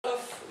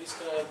please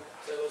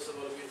tell us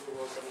about a beautiful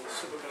work on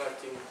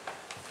superconducting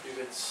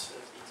qubits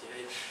at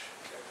ETH.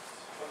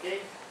 Okay,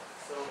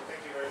 so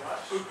thank you very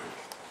much.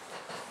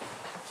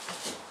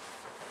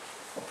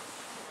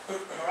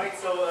 Alright,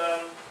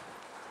 so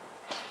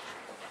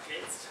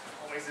it's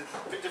always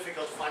a bit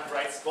difficult to find the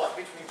right spot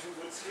between two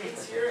good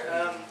screens here.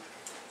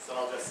 So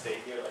I'll just stay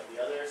here like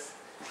the others.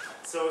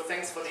 So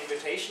thanks for the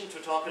invitation to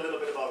talk a little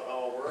bit about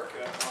our work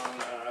on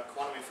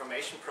quantum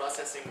information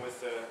processing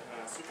with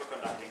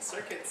superconducting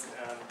circuits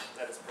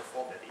that is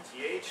performed at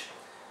ETH.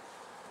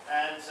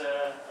 And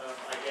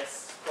I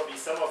guess probably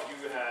some of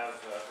you have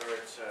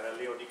heard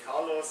Leo Di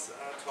Carlo's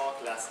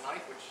talk last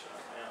night, which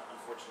I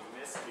unfortunately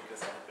missed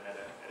because I've been at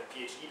a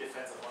PhD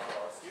defense of one of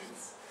our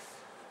students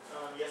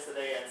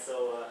yesterday. And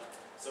so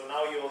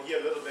now you'll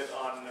hear a little bit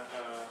on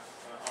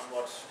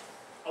what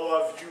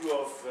our view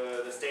of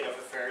the state of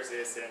affairs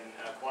is in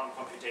quantum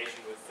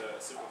computation with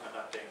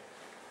superconducting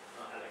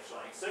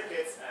electronic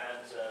circuits,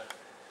 and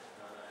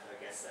I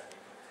guess that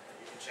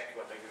you can check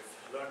what you've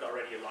learned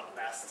already a lot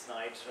last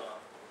night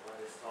on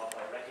this talk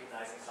by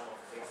recognizing some of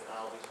the things that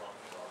I'll be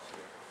talking about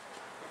here.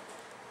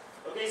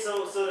 Okay,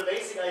 so the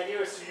basic idea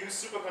is to use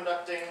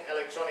superconducting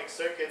electronic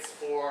circuits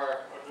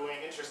for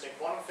doing interesting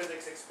quantum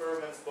physics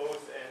experiments,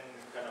 both in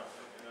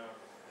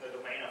the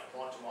domain of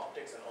quantum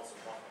optics and also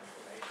quantum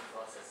information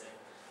processing.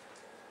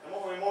 And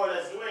what we're more or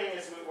less doing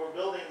is we're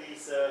building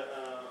these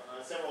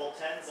several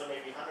tens or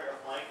maybe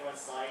 100 micron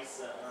size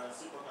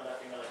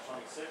superconducting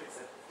electronic circuits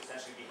that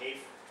essentially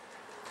behave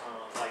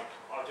like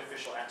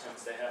artificial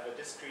atoms. They have a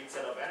discrete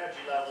set of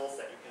energy levels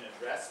that you can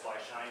address by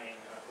shining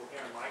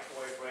coherent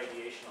microwave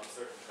radiation on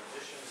certain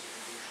transitions. You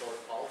can do short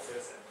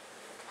pulses and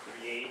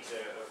create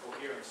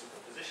coherent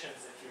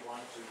superpositions if you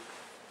want to.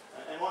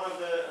 And one of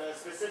the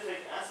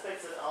specific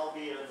aspects that I'll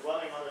be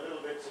dwelling on a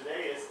little bit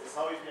today is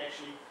how you can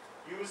actually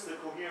use the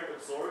coherent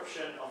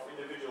absorption of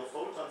individual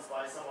photons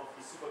by some of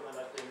these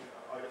superconducting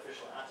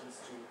artificial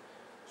atoms to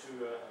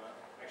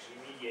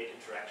actually mediate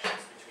interactions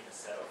between a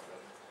set of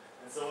them.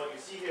 And so what you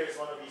see here is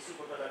one of these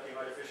superconducting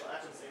artificial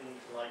atoms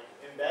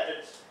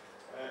embedded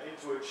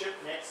into a chip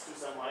next to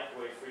some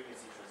microwave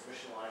frequency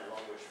transmission line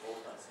along which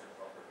photons can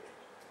propagate.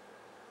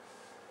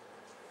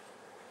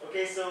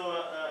 Okay, so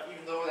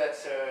even though that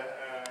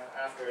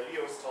after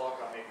Leo's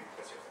talk, or maybe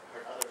because you've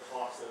heard other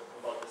talks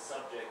about this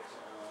subject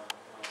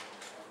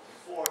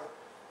before,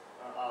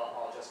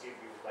 I'll just give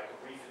you like a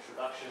brief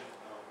introduction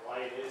of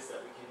why it is that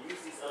we can use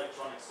these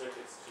electronic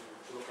circuits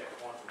to look at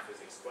quantum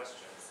physics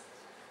questions.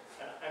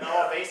 And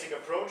our basic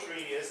approach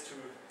really is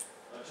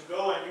to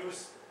go and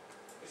use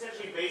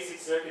essentially basic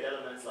circuit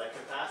elements like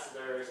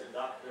capacitors,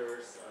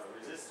 inductors,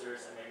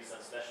 resistors, and maybe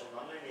some special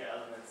nonlinear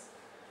elements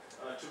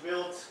to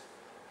build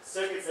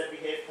circuits that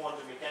behave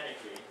quantum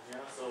mechanically.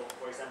 Yeah? So,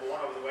 for example,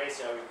 one of the ways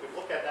we could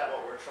look at that,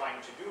 what we're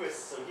trying to do is,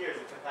 so here's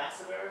a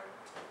capacitor,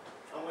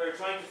 and we're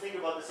trying to think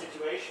about the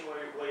situation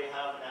where you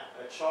have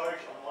a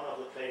charge on one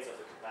of the plates of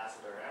the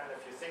capacitor. And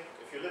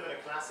if you live in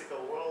a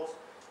classical world,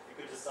 you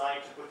could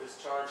decide to put this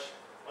charge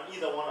on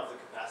either one of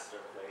the capacitor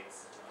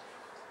plates.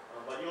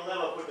 But you'll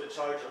never put the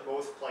charge on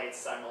both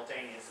plates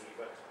simultaneously.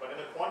 But in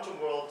a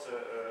quantum world,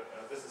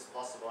 this is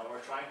possible, and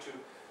we're trying to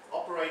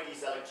operate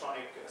these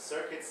electronic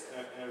circuits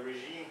in a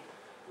regime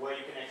where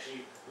you can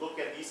actually look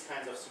at these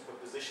kinds of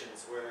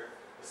superpositions where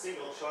a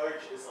single charge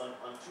is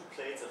on two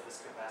plates of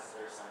this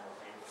capacitor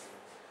simultaneously.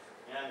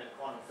 And in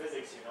quantum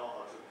physics, you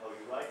know how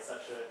you write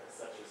such a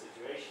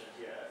situation.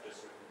 Here I've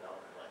just written down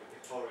like a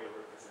pictorial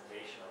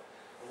representation of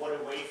what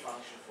a wave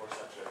function for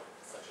such a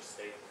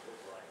state would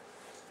look like.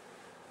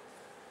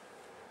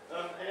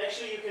 And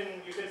actually,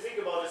 you can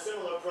think about a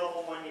similar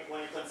problem when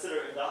you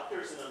consider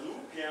inductors in a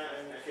loop. Yeah,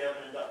 and if you have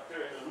an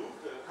inductor in a loop,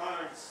 the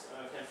currents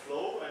can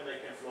flow, and they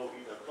can flow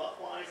either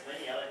clockwise.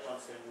 Many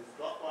electrons can move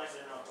clockwise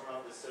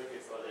around the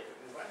circuits, or they can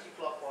move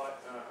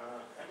anti-clockwise.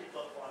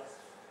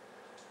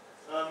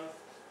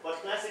 But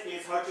classically,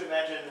 it's hard to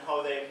imagine how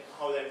they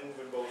move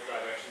in both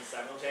directions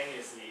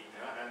simultaneously.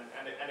 Yeah?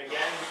 And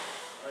again,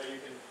 you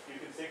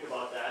can think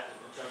about that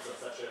in terms of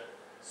such a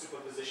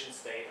superposition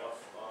state of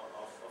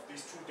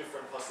these two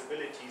different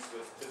possibilities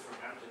with different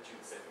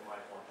amplitudes that you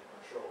might want to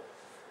control.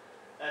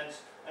 And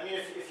I mean,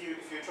 if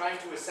you're trying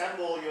to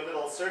assemble your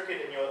little circuit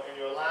in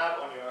your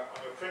lab on your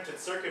printed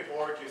circuit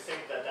board, you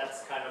think that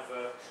that's kind of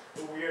a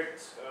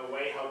weird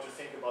way how to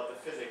think about the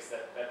physics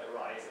that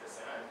arises.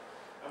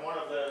 And one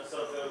of the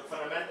sort of the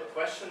fundamental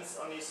questions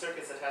on these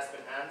circuits that has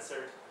been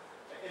answered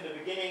in the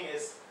beginning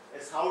is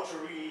how to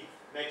really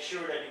make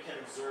sure that you can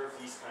observe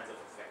these kinds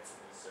of effects in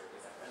these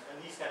circuits. And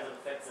these kinds of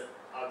effects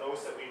are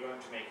those that we're going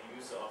to make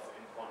use of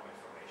in quantum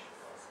information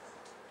processing.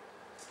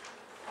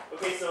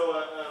 Okay, so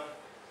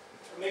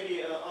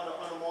maybe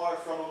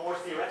from a more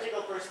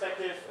theoretical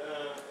perspective,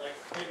 like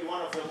maybe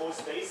one of the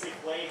most basic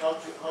way how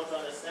to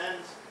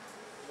understand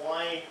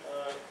why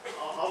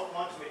how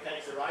quantum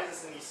mechanics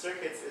arises in these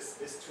circuits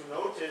is to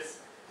notice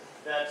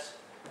that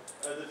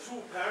the two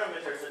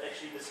parameters that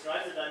actually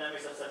describe the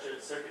dynamics of such a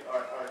circuit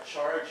are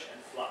charge and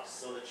flux.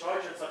 So the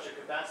charge on such a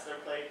capacitor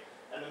plate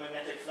and the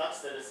magnetic flux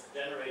that is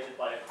generated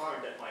by a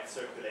current that might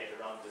circulate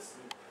around this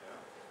loop.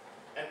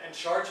 Yeah?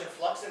 charge and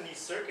flux in these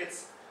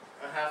circuits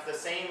have the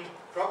same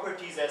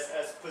properties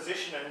as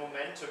position and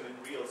momentum in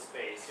real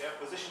space. Yeah?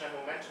 Position and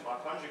momentum are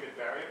conjugate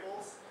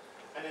variables,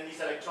 and in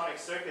these electronic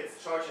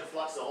circuits, charge and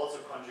flux are also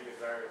conjugate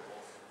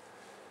variables.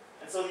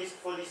 And so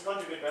for these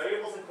conjugate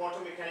variables in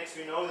quantum mechanics,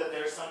 we know that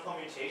there are some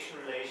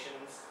commutation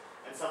relations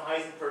and some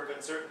Heisenberg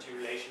uncertainty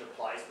relation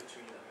applies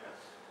between them. Yeah?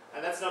 And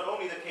that's not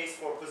only the case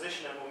for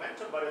position and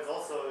momentum, but it's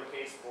also the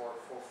case for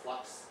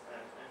flux and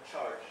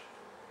charge.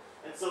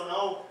 And so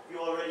now you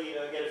already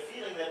get a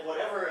feeling that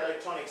whatever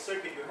electronic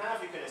circuit you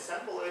have, you can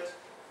assemble it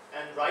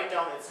and write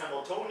down its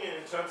Hamiltonian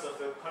in terms of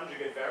the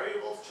conjugate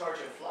variables, charge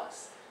and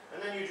flux.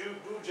 And then you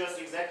do just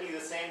exactly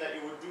the same that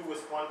you would do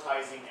with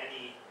quantizing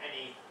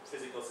any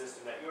physical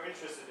system that you're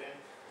interested in.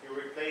 You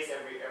replace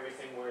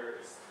everything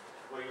where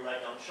you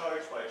write down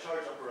charge by a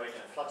charge operator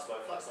and flux by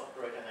a flux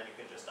operator, and then you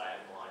can just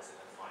diagonalize it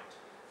and find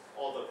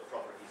all the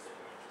properties that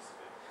you're interested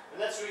in. And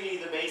that's really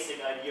the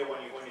basic idea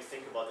when you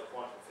think about the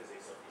quantum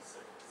physics of these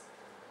circuits.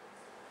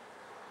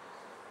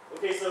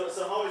 Okay, so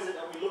how is it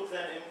that we look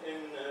then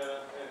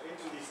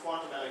into these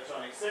quantum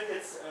electronic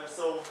circuits?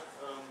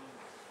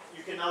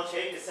 You can now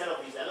take a set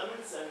of these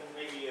elements, and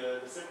maybe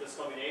the simplest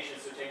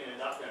combination is to take an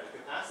inductor and a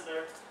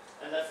capacitor,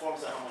 and that forms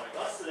a harmonic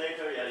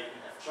oscillator. Yeah, you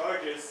can have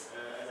charges,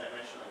 as I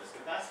mentioned on this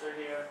capacitor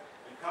here,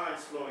 and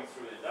currents flowing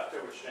through the inductor,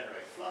 which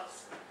generate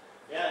flux.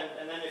 Yeah,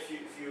 and then if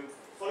you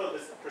follow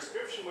this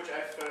prescription, which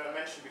I've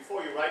mentioned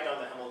before, you write down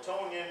the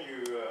Hamiltonian,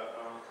 you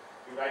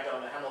write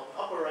down the Hamilton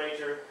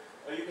operator,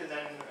 you can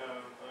then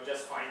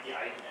just find the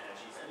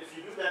eigenenergies. And if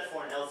you do that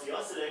for an LC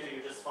oscillator,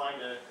 you just find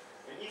an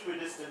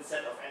equidistant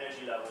set of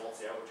energy levels,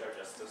 yeah, which are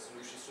just the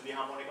solutions to the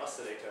harmonic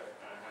oscillator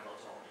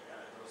Hamiltonian.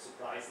 No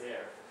surprise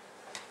there.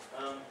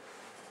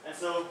 And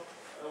so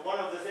one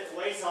of the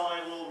ways how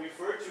I will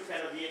refer to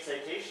kind of the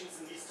excitations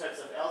in these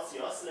types of LC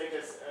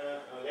oscillators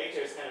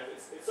later is kind of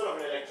it's sort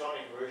of an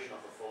electronic version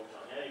of a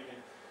photon. Yeah, you can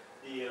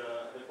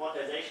the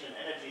quantization in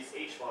energy is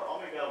h bar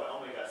omega, where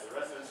omega is the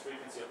resonance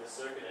frequency of the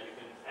circuit, and you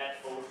can add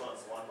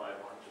photons one by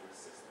one to the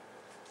system.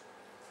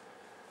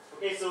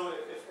 Okay, so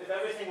if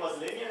everything was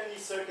linear in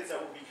these circuits, that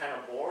would be kind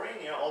of boring.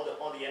 You know,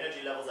 all the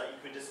energy levels are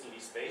equidistantly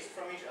spaced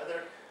from each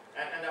other,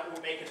 and that would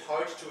make it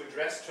hard to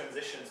address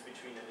transitions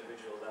between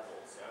individual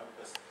levels. Yeah?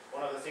 Because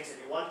one of the things that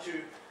you want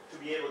to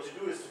be able to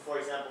do is to, for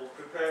example,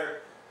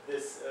 prepare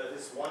this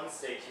one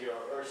state here,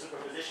 or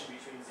superposition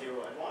between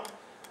 0 and 1.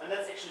 And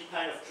that's actually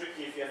kind of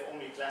tricky if you have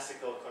only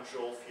classical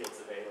control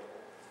fields available.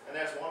 And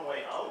there's one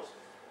way out,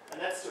 and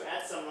that's to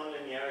add some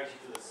nonlinearity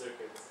to the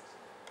circuits.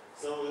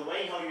 So the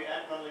way how you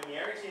add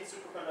nonlinearity in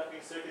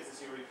superconducting circuits is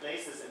you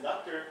replace this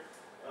inductor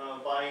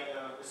by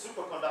a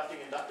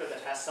superconducting inductor that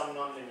has some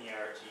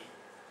nonlinearity.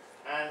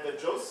 And the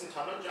Josephson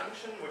tunnel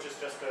junction, which is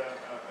just a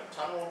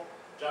tunnel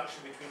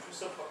junction between two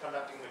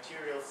superconducting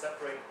materials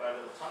separated by a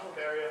little tunnel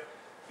barrier,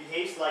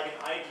 behaves like an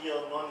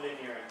ideal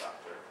nonlinear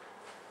inductor.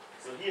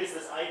 So here's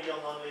this ideal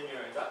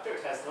nonlinear inductor.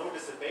 It has no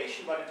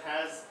dissipation, but it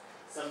has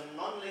some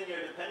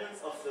nonlinear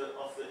dependence of the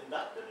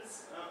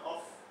inductance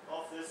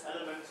of this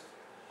element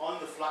on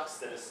the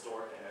flux that is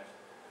stored in it.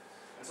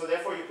 And so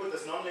therefore you put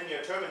this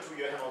nonlinear term into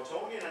your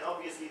Hamiltonian, and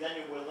obviously then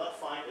you will not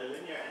find a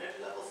linear energy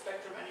level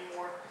spectrum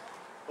anymore,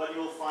 but you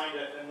will find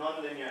a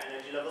nonlinear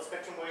energy level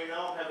spectrum where you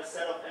now have a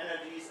set of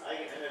energies,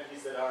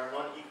 eigenenergies, that are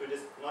not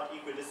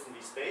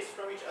equidistantly spaced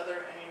from each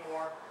other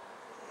anymore.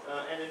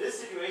 And in this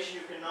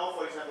situation you can now,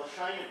 for example,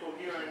 shine a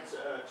coherent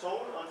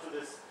tone onto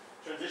this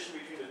transition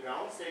between the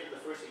ground state and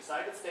the first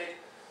excited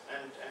state.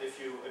 And if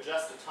you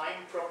adjust the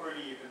time properly,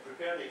 you can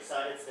prepare the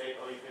excited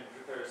state, or you can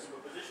prepare a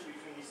superposition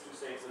between these two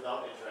states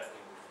without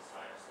interacting with these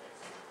higher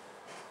states.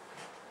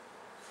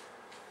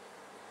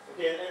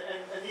 Okay,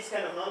 and these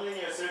kind of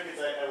nonlinear circuits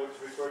I would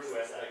refer to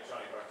as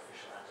electronic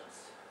artificial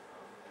atoms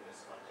in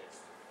this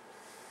context.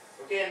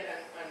 Okay,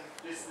 and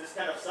this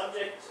kind of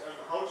subject,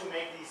 how to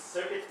make these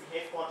circuits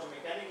behave quantum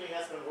mechanically,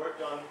 has been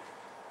worked on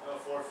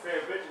for a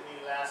fair bit in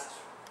the last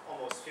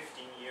almost 15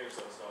 years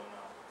or so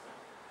now.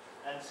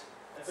 And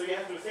so you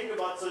have to think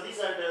about, so these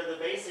are the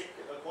basic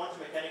quantum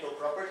mechanical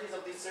properties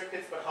of these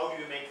circuits, but how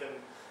do you make them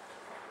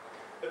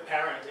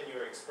apparent in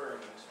your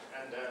experiment?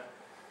 And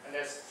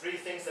there's three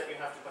things that you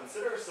have to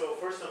consider. So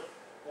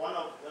one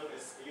of them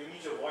is you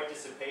need to avoid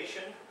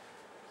dissipation.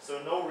 So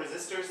no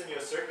resistors in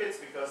your circuits,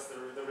 because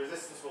the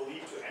resistance will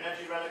lead to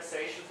energy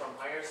relaxation from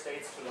higher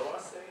states to lower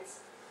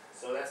states.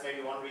 So that's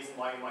maybe one reason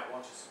why you might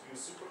want to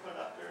use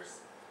superconductors.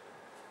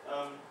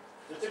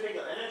 The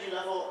typical energy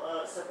level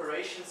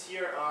separations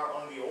here are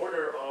on the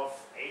order of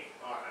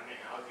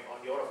on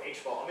the order of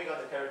h bar omega.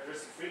 The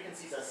characteristic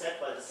frequencies are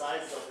set by the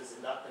sizes of these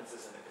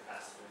inductances and the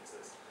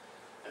capacitances.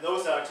 And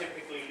those are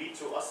typically lead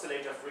to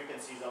oscillator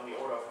frequencies on the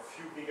order of a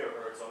few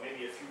gigahertz, or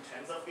maybe a few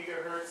tens of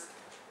gigahertz.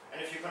 And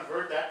if you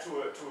convert that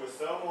to a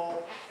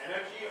thermal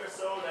energy or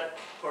so, that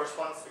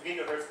corresponds, a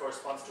gigahertz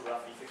corresponds to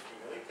roughly 50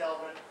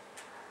 millikelvin.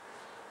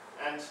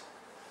 And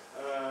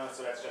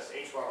so that's just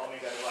h bar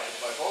omega divided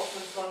by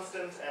Boltzmann's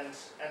constant. And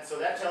so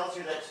that tells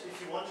you that if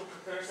you want to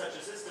prepare such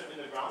a system in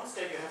the ground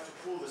state, you have to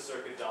cool the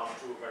circuit down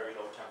to a very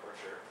low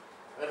temperature.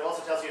 And that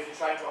also tells you if you're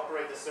trying to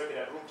operate the circuit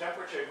at room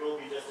temperature, it will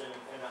be just an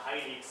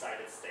highly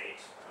excited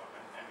state,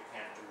 and you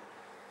can't do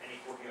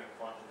any coherent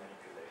quantum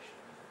manipulation.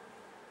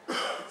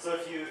 So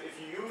if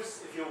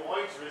you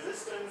avoid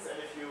resistance and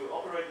if you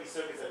operate these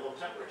circuits at low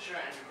temperature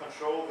and you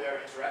control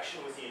their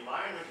interaction with the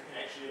environment, you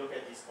can actually look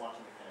at these quantum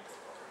mechanical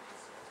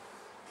properties.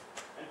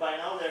 And by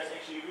now there's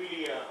actually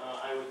really,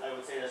 I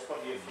would say there's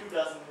probably a few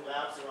dozen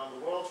labs around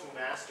the world who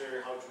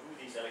master how to do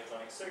these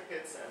electronic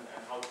circuits and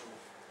how to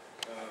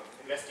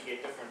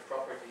investigate different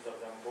properties of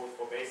them, both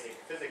for basic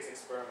physics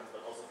experiments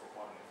but also for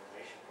quantum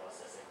information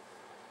processing.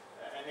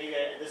 And maybe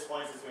at this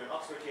point, since we're in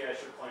Oxford here, I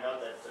should point out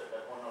that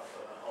one of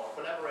our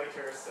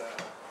collaborators,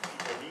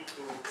 Peter Lee,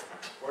 who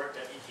worked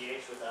at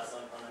ETH with us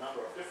on a number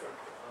of different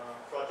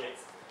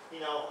projects, he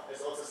now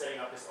is also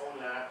setting up his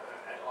own lab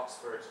at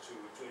Oxford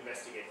to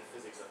investigate the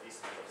physics of these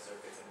kinds of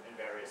circuits in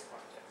various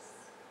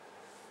contexts.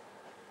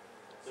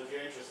 So if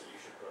you're interested, you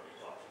should probably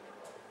talk to him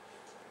about it.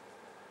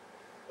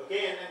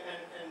 Okay,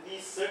 and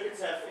these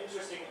circuits have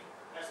interesting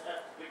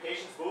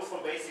applications both for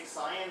basic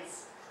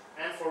science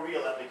and for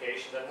real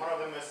applications. And one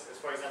of them is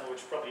for example,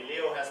 which probably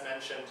Leo has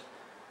mentioned,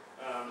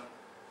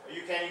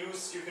 you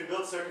can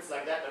build circuits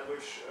like that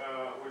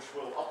which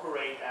will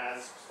operate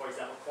as, for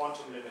example,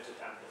 quantum limited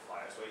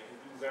amplifiers, where you can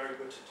do very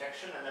good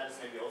detection, and that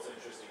is maybe also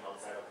interesting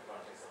outside of the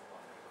context of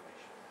quantum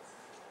information.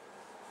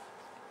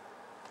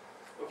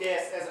 Okay,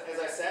 as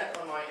I said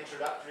on my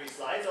introductory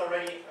slides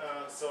already,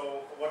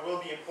 so what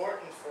will be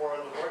important for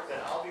the work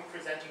that I'll be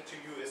presenting to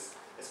you is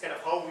kind of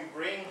how we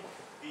bring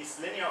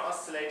these linear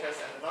oscillators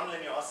and the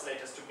nonlinear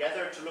oscillators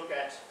together to look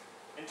at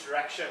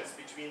interactions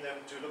between them,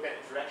 to look at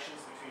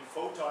interactions between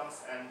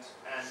photons and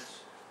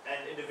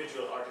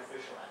individual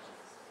artificial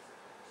atoms.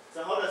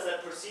 So how does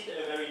that proceed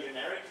in a very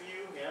generic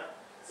view? Yeah.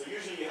 So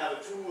usually you have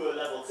a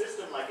two-level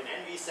system like an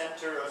NV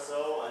center or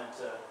so, and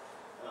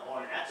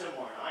or an atom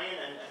or an ion,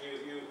 and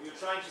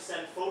you're trying to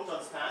send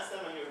photons past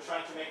them, and you're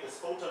trying to make this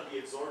photon be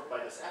absorbed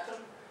by this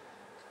atom.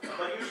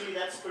 But usually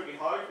that's pretty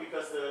hard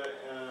because the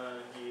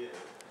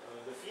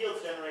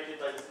fields generated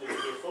by this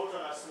individual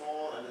photon are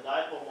small, and the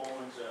dipole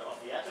moment of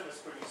the atom is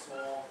pretty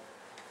small,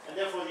 and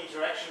therefore the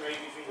interaction rate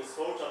between this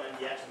photon and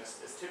the atom is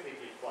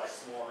typically quite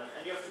small,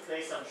 and you have to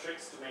play some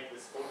tricks to make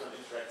this photon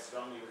interact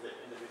strongly with the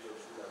individual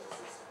two-level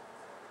system.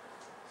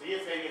 So here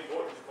it's maybe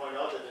important to point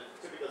out that the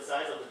typical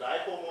size of the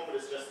dipole moment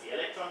is just the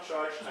electron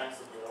charge times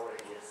the Bohr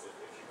radius,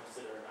 if you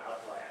consider an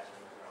alpha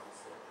atom in the ground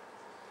state.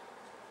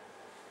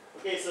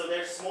 Okay, so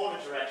there's small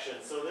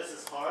interactions, so this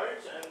is hard,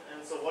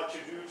 and so what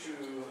you do to,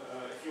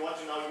 if you want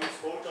to now use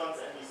photons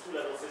and these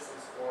two-level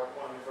systems for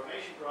quantum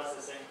information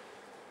processing,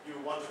 you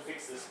want to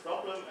fix this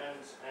problem,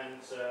 and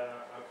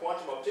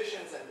quantum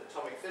opticians and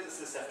atomic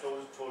physicists have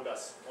told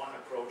us one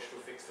approach to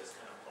fix this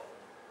kind of problem.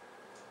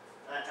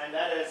 And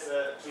that is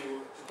to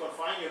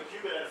confine your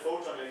qubit and a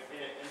photon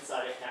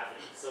inside a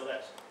cavity, so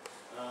that,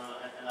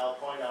 and I'll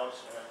point out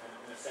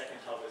in a second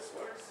how this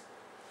works.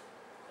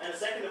 And the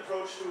second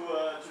approach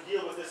to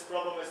deal with this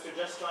problem is to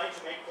just try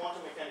to make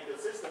quantum mechanical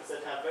systems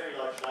that have very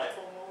large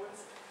dipole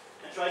moments,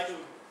 and try to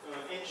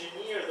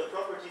engineer the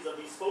properties of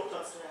these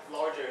photons to have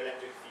larger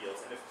electric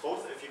fields. And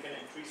if you can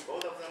increase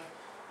both of them,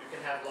 you can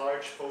have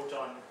large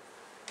photon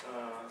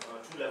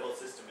two-level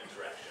system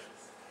interactions.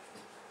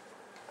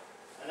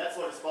 And that's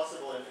what is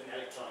possible in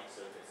electronic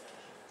circuits,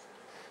 actually.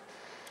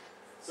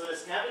 So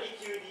this cavity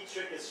QED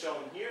trick is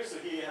shown here. So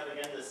here you have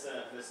again this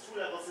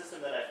two-level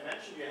system that I've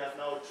mentioned. You have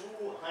now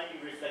two highly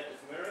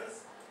reflective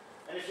mirrors.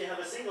 And if you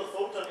have a single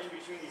photon in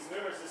between these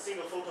mirrors, the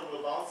single photon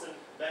will bounce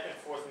back and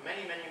forth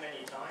many, many,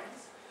 many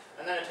times.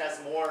 And then it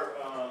has more,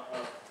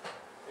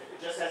 it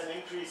just has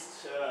an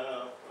increased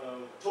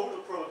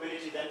total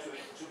probability then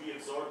to be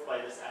absorbed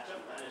by this atom.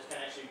 And it can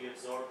actually be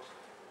absorbed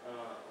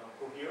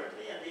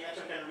coherently. And the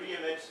atom can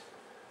re-emit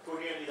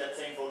coherently that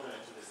same photon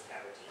into this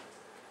cavity.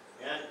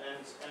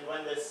 And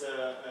when this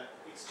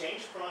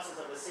exchange process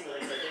of the single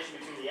excitation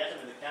between the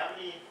atom and the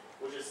cavity,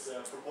 which is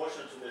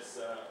proportional to this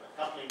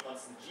coupling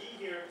constant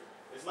G here,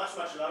 is much,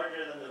 much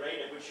larger than the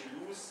rate at which you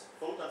lose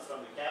photons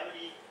from the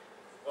cavity,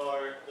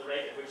 or the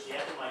rate at which the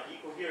atom might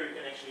decohere, you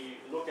can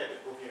actually look at the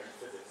coherent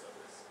physics of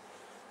this.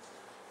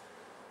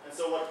 And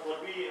so what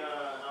we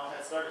now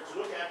have started to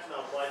look at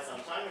now quite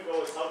some time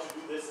ago is how to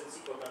do this in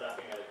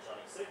superconducting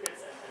electronic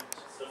circuits, and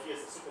so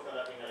here's the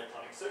superconducting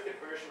electronic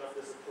circuit version of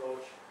this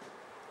approach.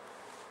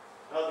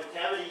 Now the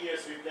cavity here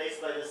is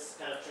replaced by this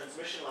kind of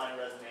transmission line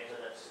resonator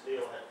that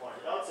Leo had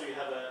pointed out. So you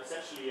have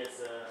essentially it's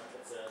a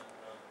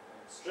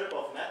strip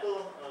of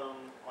metal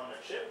on a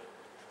chip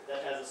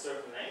that has a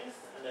certain length,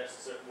 and there's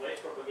a certain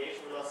wave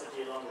propagation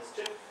velocity along this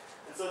chip.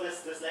 And so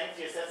this length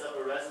here sets up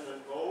a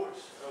resonant mode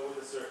with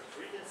a certain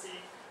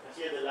frequency. And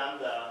here the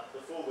lambda,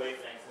 the full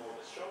wavelength mode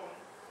is shown.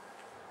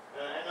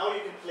 And now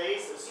you can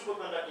place a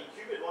superconducting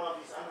qubit, one of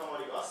these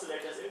anharmonic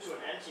oscillators, into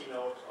an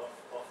antinode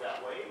of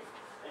that wave.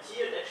 And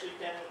here it actually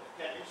can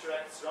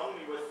interact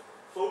strongly with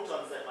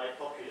photons that might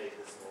populate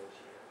this mode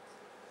here.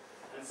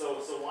 And so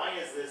why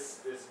is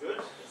this good?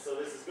 So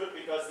this is good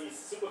because these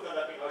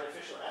superconducting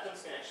artificial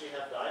atoms can actually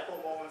have dipole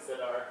moments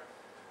that are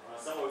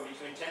somewhere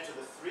between 10 to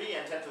the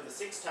 3 and 10 to the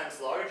 6 times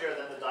larger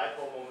than the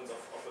dipole moments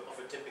of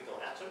a typical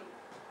atom.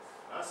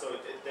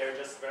 So they're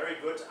just very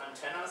good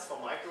antennas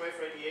for microwave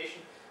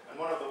radiation. And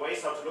one of the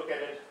ways how to look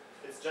at it,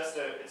 it's just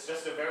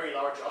a very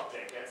large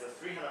object. It's a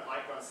 300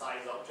 micron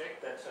size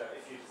object that,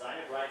 if you design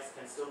it right,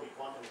 can still be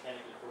quantum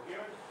mechanically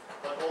coherent,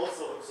 but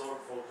also absorb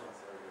photons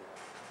very well.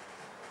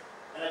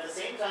 And at the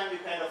same time, you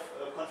kind of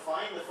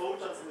confine the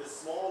photons in this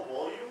small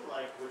volume,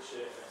 which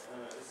is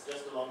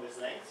just along this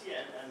length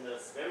here, and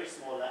this very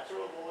small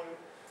lateral volume.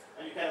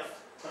 And you kind of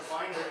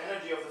confine the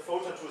energy of the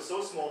photon to a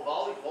so small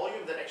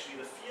volume that actually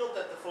the field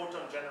that the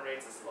photon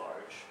generates is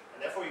large.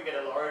 And therefore you get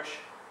a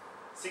large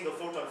single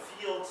photon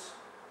field,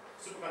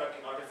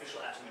 superconducting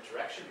artificial atom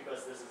interaction,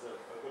 because this is a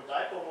good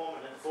dipole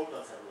moment and the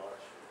photons have a large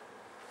field.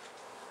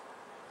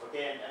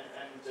 Okay,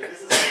 and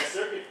this is a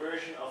circuit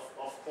version of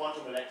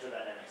quantum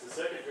electrodynamics, a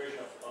circuit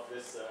version of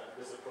this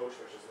approach,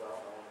 which is well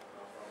known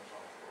from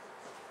atomic physics.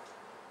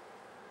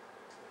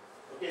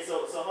 Okay,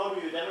 so how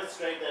do you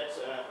demonstrate that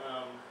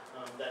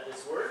that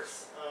this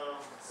works?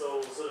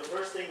 So the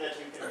first thing that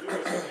you can do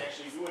is you can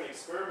actually do an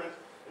experiment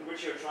in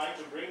which you're trying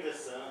to bring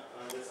this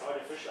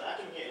artificial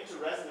atom here into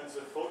resonance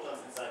with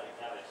photons inside the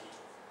cavity.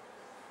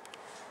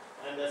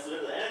 And there's a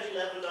little energy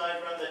level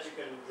diagram that you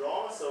can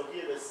draw. So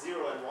here the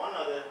 0 and 1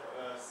 are the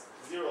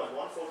 0 and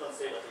 1 photon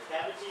state of the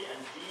cavity, and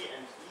G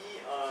and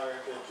E are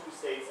the two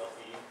states of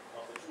the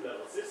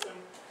two-level system.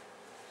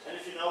 And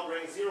if you now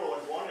bring 0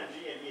 and 1 and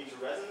G and E into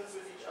resonance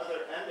with each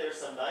other, and there's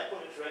some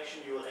dipole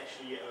interaction, you will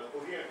actually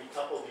coherently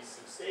couple these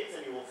two states,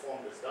 and you will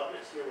form this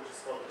doublet here, which is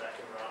called the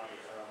vacuum-Rabi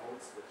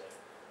mode splitter.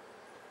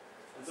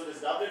 And so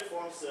this doublet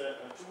forms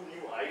two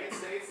new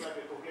eigenstates, like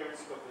a coherent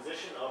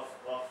superposition of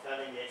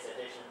having the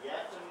excitation of the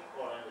atom,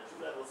 or in the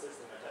two-level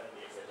system, and having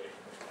the excitation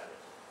of the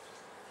cavity.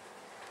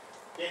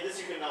 Okay,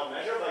 this you can now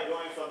measure by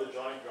going from the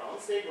joint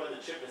ground state when the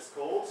chip is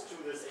cold to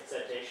this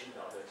excitation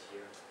doublet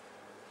here.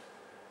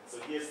 So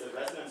here's the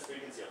resonance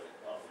frequency of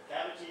the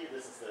cavity.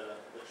 This is the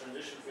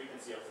transition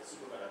frequency of the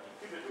superconducting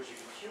qubit, which you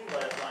can tune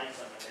by applying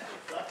some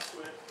magnetic flux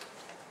to it.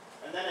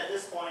 And then at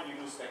this point you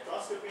do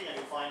spectroscopy and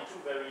you find two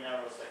very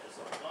narrow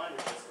spectroscopic lines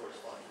which just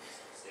correspond to these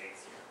two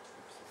states here.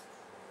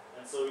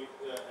 And so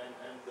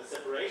and the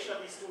separation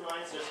of these two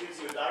lines just gives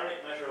you a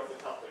direct measure of the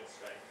coupling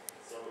strength.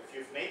 So if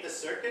you've made the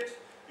circuit,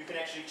 you can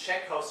actually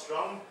check how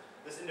strong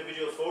this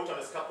individual photon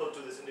is coupled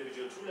to this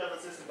individual two-level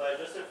system by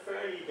just a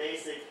fairly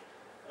basic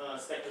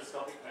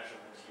spectroscopic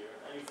measurement here.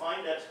 And you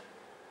find that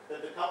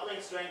the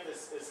coupling strength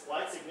is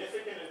quite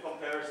significant in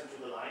comparison to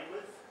the line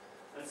width.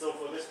 And so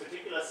for this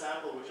particular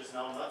sample, which is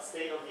now not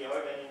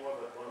state-of-the-art anymore,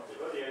 but one of the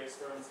earlier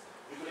experiments,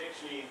 you could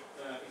actually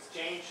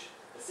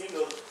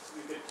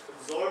you could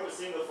absorb a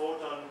single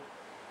photon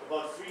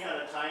about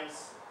 300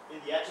 times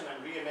in the atom and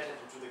re-emit it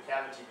into the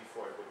cavity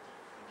before it would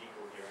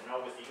decohere. And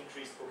now with the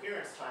increased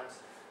coherence times,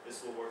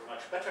 this will work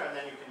much better, and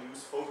then you can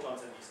use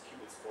photons in these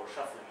qubits for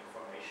shuffling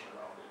information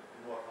around in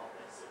more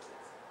complex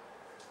circuits.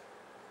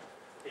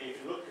 Okay, if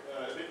you look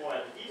a bit more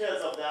at the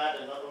details of that,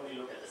 and not only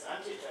look at this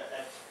at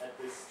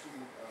these two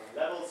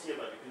levels here,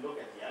 but you can look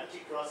at the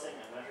anti-crossing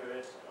and measure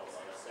it, and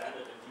also understand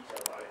it in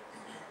detail by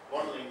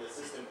modeling the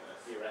system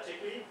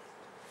theoretically.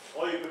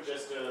 Or you could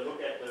just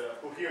look at the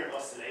coherent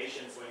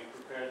oscillations when you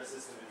prepare the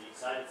system in the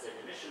excited state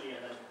initially,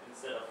 and then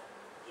instead of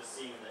just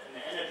seeing in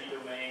the energy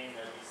domain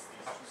these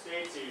two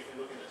states here, you can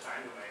look in the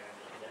time domain,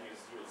 and then you'll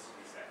see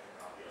these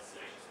vacuum-Rabi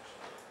oscillations, which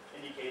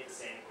indicate the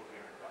same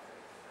coherent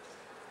coupling.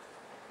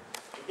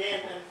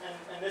 Okay,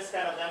 and this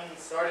kind of then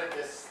started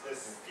this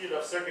field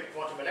of circuit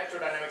quantum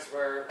electrodynamics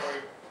where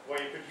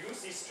you could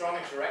use these strong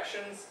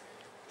interactions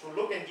to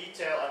look in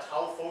detail at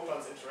how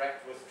photons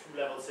interact with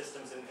two-level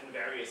systems in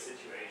various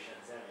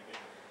situations. And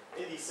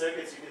in these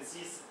circuits you can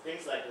see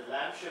things like the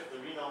lamp shift, the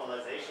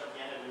renormalization of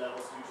the energy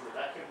levels due to the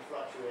vacuum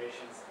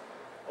fluctuations.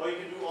 Or you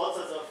can do all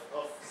sorts of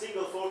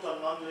single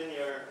photon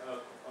nonlinear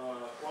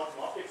quantum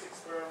optics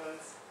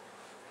experiments.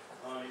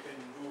 You can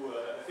do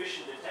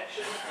efficient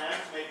detection, and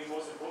maybe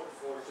most important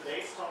for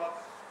today's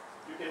talk,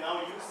 you can now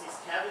use these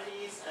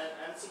cavities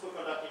and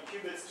superconducting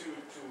qubits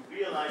to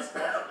realize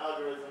quantum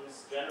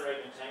algorithms,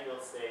 generate entangled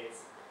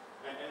states,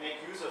 and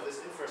make use of this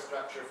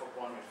infrastructure for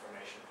quantum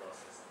information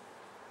processing.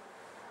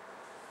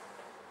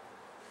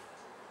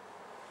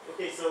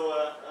 Okay, so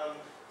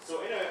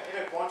in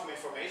a quantum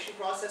information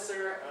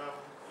processor,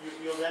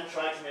 you'll then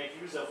try to make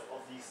use of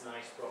these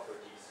nice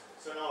properties.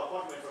 So now a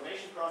quantum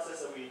information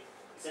processor, we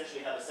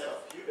essentially have a set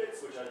of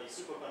qubits, which are these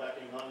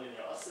superconducting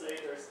nonlinear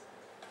oscillators.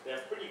 They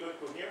have pretty good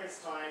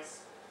coherence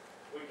times.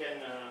 We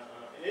can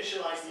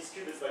initialize these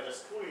qubits by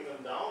just cooling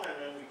them down, and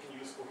then we can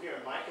use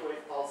coherent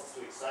microwave pulses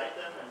to excite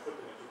them and put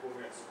them into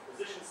coherent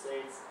superposition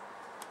states.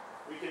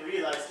 We can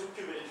realize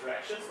two-qubit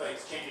interactions by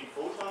exchanging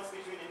photons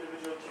between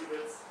individual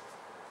qubits.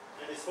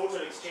 And this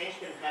photon exchange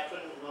can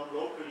happen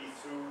non-locally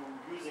through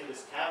using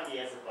this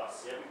cavity as a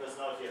bus, yeah? Because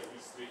now if you have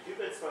these three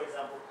qubits, for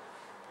example,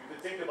 you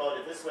could think about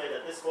it this way,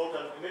 that this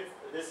qubit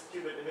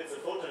emits a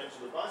photon into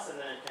the bus, and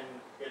then it can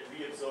get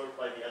reabsorbed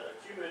by the other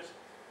qubit.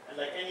 And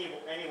like any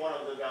one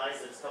of the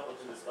guys that's coupled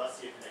to this bus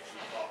here can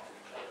actually talk to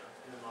each other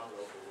in a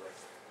non-local way.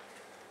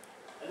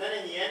 And then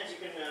in the end, you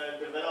can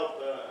develop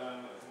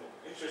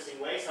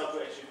interesting ways how to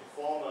actually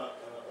perform a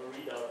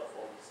readout of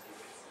all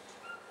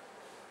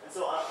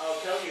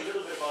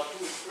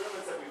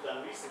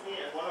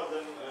recently, and one of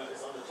them is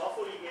on the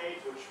Toffoli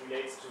gate, which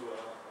relates to the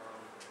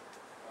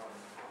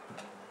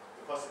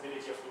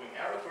possibility of doing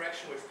error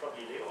correction, which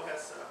probably Leo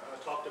has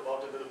talked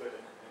about a little bit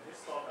in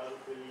his talk, I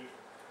would believe.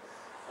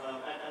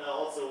 And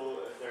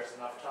also, if there's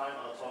enough time,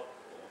 I'll talk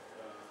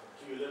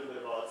to you a little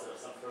bit about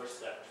some first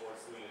step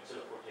towards doing a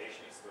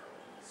teleportation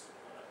experiment in these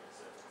superconducting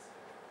circuits.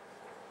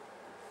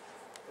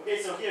 Okay,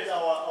 so here's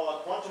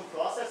our quantum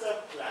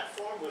processor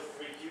platform with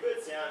 3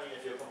 qubits. Yeah, I mean,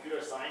 if you're a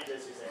computer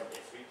scientist, you say, okay,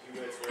 3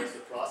 qubits, where's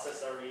the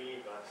processor really?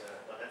 But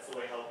that's the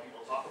way how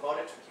people talk about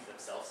it, to keep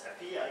themselves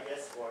happy, I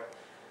guess, for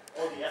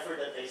all the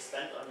effort that they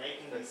spent on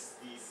making these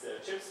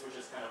chips, which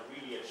is kind of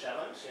really a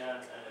challenge.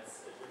 Yeah, and it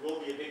will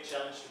be a big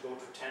challenge to go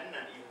to 10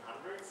 and even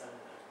hundreds.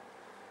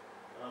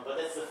 But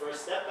that's the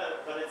first step.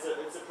 But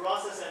it's a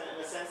process in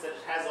a sense that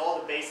it has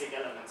all the basic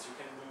elements. You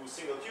can do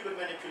single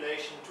qubit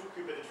manipulation, 2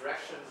 qubit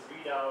interactions,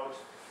 readout.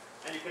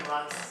 And you can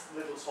run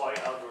little toy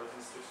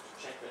algorithms to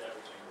check that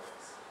everything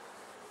works.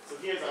 So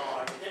here's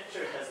our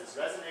architecture. It has this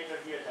resonator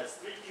here. It has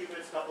 3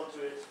 qubits coupled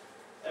to it.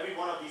 Every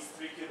one of these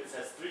 3 qubits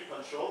has 3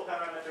 control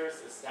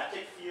parameters: a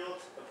static field,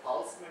 a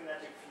pulsed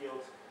magnetic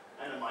field,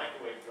 and a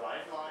microwave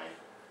drive line.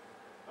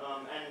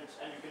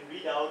 And you can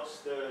read out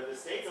the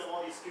states of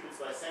all these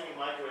qubits by sending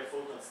microwave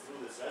photons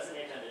through this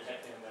resonator and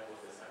detecting them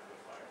with this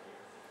amplifier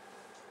here.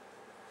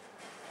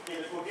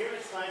 Okay, the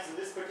coherence times in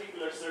this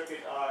particular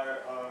circuit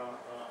are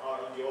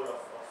on the order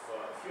of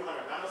a few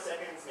hundred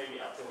nanoseconds,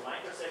 maybe up to a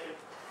microsecond.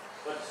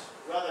 But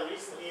rather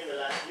recently, in the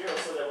last year or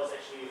so, there was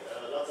actually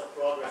lots of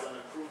progress on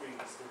improving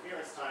these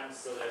coherence times,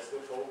 so there's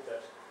good hope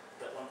that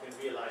one can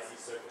realize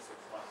these circuits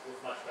with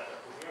much better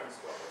coherence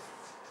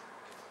properties.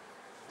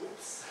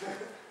 Oops.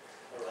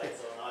 Alright,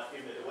 so now I've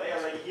given it away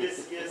already.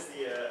 Here's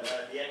the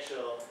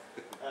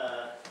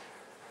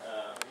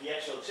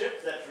actual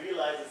chip that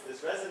realizes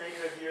this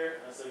resonator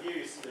here. So here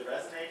you see the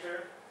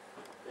resonator.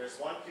 There's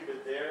 1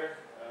 qubit there,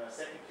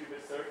 2nd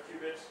qubit, 3rd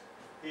qubit.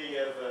 Here you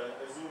have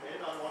a zoom in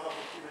on one of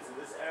the qubits in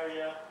this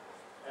area,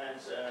 and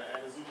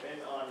a zoom in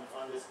on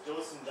this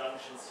Josephson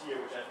junctions here,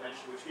 which I've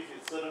mentioned, which give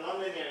you, so the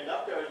nonlinear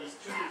inductor are these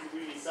 2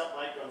 really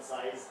sub-micron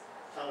size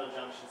tunnel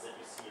junctions that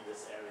you see in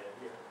this area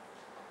here.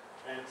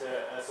 And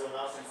so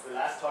now, since the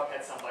last talk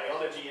had some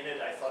biology in it,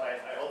 I thought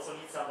I also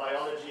need some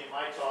biology in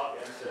my talk,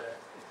 and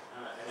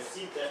it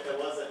seemed that there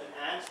was an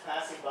ant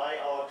passing by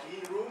our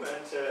clean room,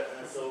 and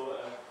so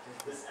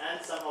this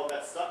ant somehow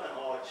got stuck on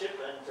our chip,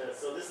 and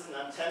so this is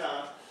an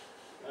antenna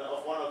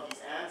of one of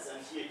these ants, and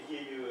here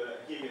you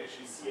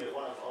actually see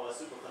one of our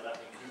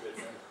superconducting qubits,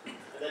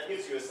 and that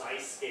gives you a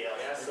size scale.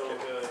 Yeah, so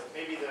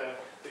maybe the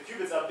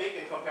qubits are big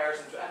in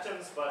comparison to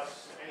atoms, but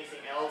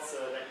anything else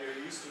that you're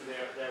used to,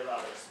 they're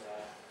rather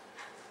small.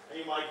 And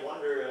you might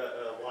wonder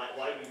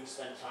why we do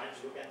spend time to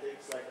look at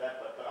things like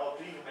that, but our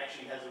clean room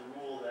actually has a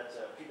rule that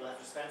people have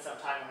to spend some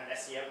time on an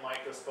SEM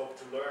microscope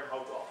to learn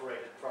how to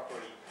operate it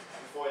properly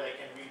before they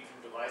can really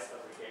do device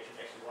fabrication.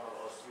 Actually, one of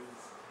our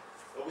students,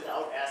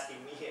 without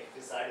asking me,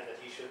 decided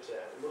that he should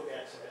look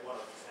at one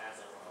of these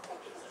ants and one of our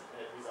chips, and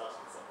it resulted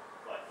in some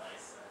quite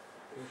nice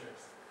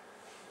pictures.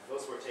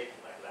 Those were taken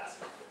by glass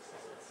pictures,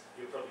 so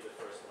you're probably the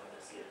first one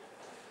to see it.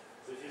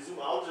 So if you zoom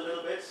out a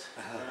little bit,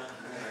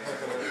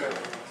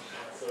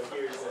 so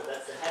here's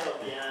that's the head of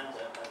the ant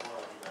and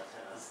one of the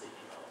antennas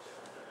sticking out.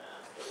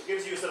 But it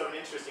gives you sort of an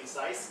interesting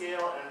size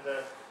scale, and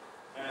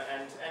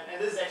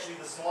this is actually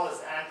the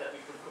smallest ant that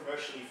we could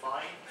commercially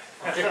find.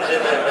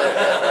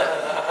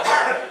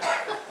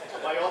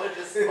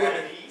 Biologists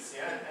find these,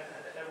 yeah, and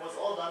it was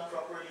all done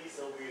properly.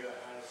 So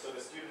so the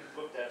student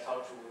looked at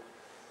how to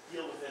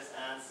deal with these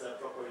ants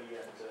properly,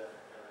 and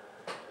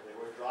they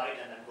were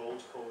dried and then gold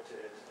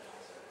coated.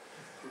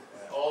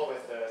 All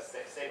with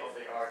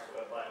state-of-the-art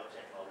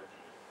biotechnology.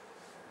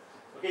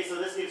 Okay,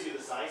 so this gives you the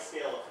size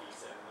scale of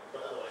these,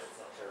 but otherwise it's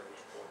not terribly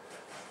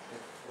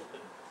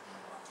important.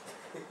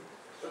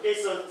 Okay,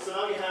 so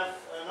now you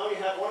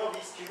have one of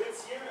these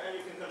qubits here, and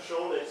you can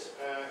control its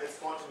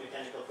quantum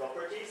mechanical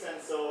properties. And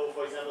so,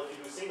 for example, if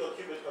you do single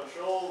qubit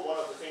control, one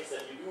of the things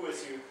that you do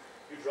is you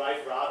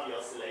drive Rabi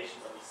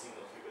oscillations on these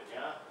single qubit.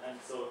 Yeah, and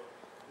so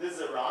this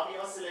is a Rabi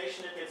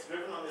oscillation that gets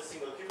driven on this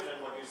single qubit,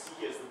 and what you see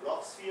here is the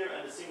block sphere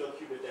and the single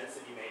qubit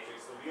density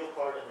matrix, the real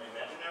part and the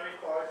imaginary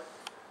part.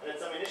 And at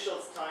some initial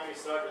time you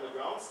start in the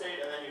ground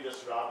state, and then you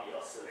just Rabi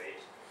oscillate.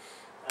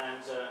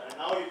 And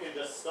now you can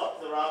just stop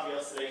the Rabi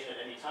oscillation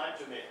at any time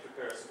to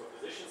prepare a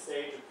superposition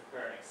state, to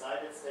prepare an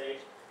excited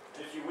state.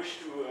 And if you wish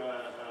to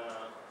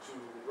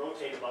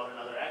rotate about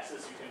another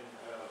axis, you can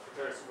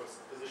prepare a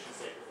superposition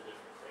state with a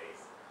different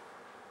phase.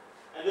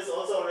 And this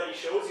also already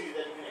shows you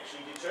that you can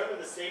actually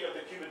determine the state of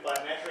the qubit by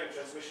measuring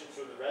transmission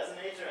through the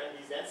resonator, and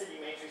these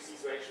density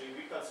matrices were actually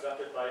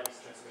reconstructed by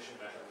these transmission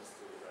measurements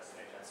through the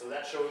resonator. And so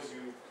that shows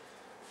you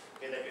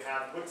that you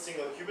have good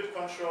single qubit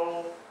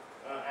control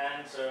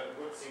and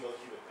good single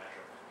qubit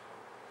measurement.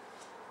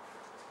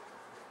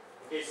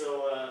 Okay,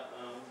 so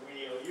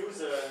we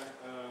use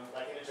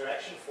like an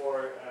interaction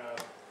for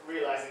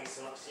realizing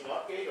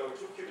C0 gate or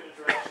 2 qubit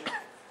interaction,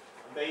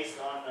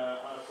 based on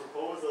a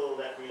proposal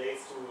that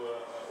relates to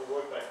a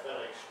work by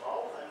Frederick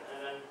Schwal,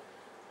 and then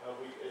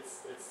it's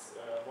it's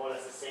more or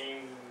less the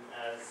same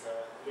as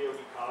Leo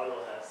Di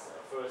Carlo has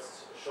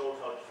first showed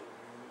how to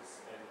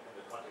use in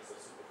the context of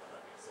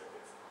superconducting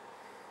circuits.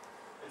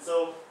 And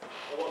so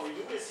what we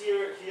do is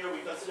here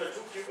we consider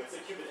two qubits,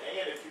 a qubit A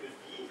and a qubit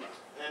B,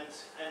 and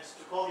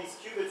to call these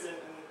qubits in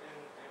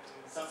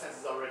some sense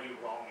is already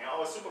wrong.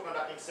 Our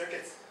superconducting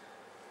circuits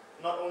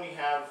not only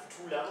have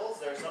two levels,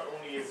 there's not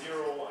only a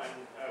zero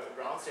and a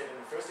ground state in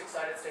the first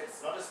excited state,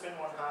 it's not a spin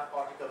 1/2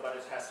 particle, but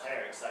it has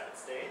higher excited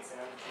states.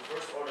 And in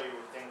first order you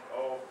would think,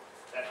 oh,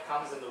 that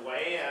comes in the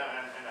way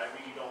and I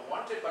really don't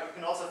want it, but you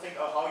can also think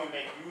of how you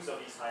make use of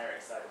these higher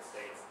excited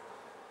states.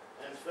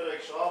 And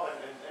Friedrich Schwab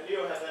and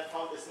Leo have then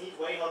found this neat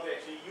way how to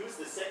actually use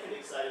the second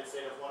excited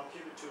state of one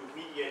qubit to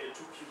mediate a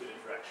two qubit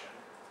interaction.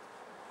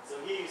 So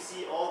here you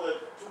see all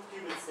the two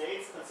qubit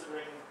states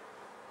considering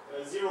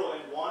 0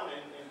 and 1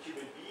 in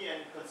qubit B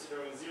and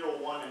considering 0,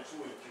 1 and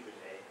 2 in qubit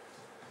A.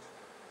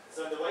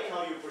 So the way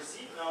how you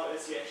proceed now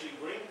is you actually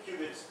bring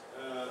qubit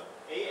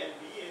A and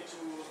B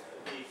into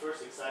the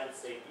first excited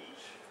state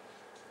each.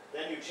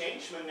 Then you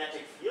change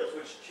magnetic field,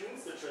 which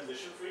tunes the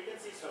transition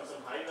frequencies from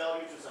some high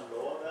value to some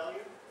lower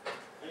value.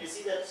 And you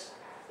see that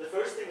the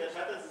first thing that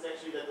happens is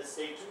actually that the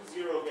state 2,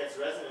 0 gets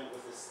resonant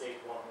with the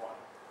state 1, 1.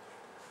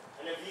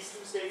 And if these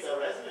two states are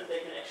resonant,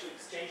 they can actually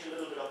exchange a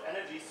little bit of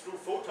energy through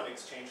photon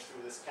exchange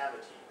through this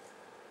cavity.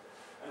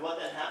 And what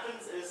then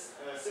happens is,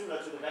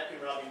 similar to the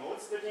vacuum-Rabi mode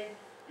splitting,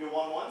 your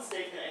 1, 1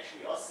 state can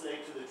actually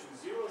oscillate to the 2,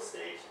 0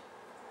 state,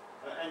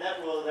 and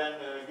that will then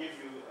give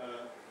you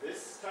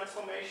this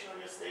transformation on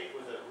your state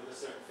with a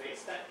certain phase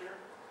factor.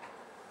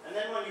 And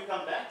then when you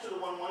come back to the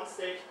 1, 1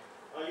 state,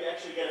 you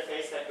actually get a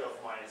phase factor of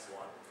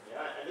 -1.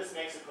 Yeah? And this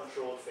makes a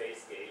controlled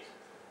phase gate.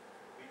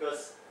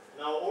 Because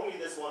now only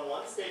this 1,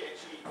 1 state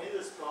actually in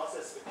this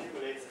process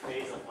accumulates a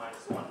phase of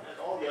 -1 and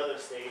all the other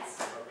states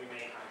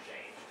remain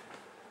unchanged.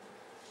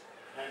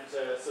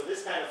 And so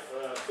this kind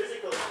of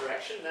physical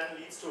interaction then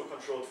leads to a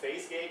controlled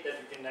phase gate that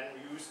you can then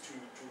use to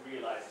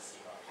realize a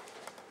CMOS.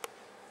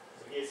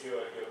 So here's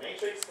your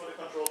matrix for the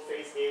controlled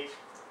phase gate,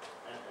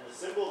 and the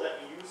symbol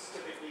that we use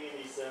typically in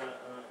these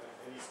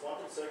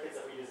quantum circuits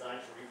that we design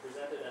to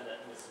represent it, and then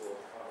this will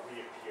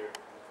reappear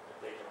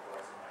later for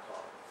us in my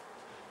talk.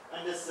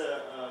 And this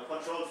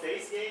controlled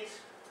phase gate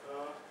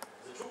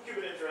is a two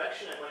qubit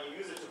interaction, and when you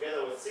use it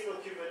together with single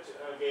qubit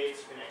gates,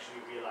 you can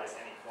actually realize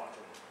any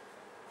quantum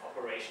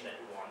operation that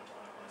you want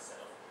on a set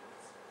of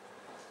qubits.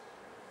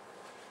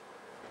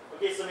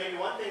 Okay, so maybe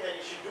one thing that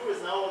you should do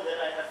is, now that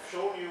I have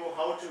shown you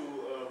how to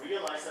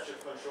realize such a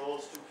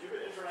controlled two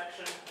qubit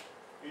interaction,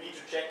 you need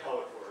to check how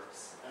it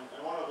works.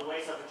 And one of the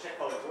ways how to check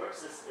how it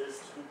works is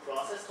to do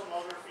process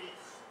tomography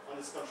on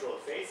this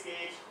controlled phase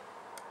gate.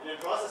 And in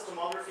process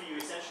tomography, you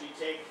essentially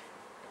take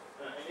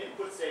an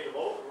input state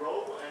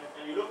rho,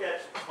 and you look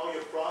at how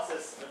your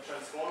process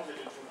transforms it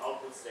into an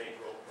output state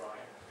rho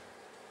prime.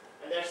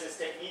 And there's this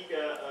technique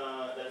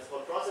that is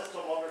called process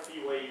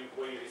tomography, where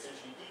you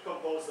essentially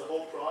decompose the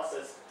whole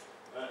process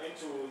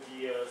into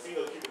the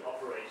single qubit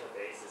operator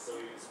basis. So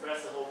you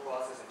express the whole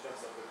process in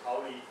terms of the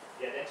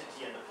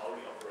identity and the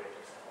Pauli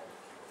operators and all the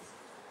qubits.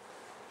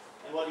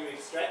 And what you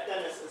extract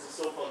then is a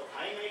so-called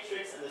chi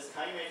matrix, and this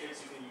chi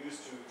matrix you can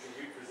use to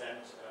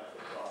represent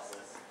the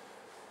process.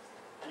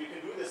 And you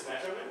can do this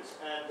measurement,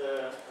 and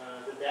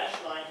the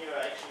dashed line here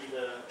are actually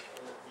the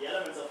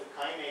elements of the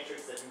chi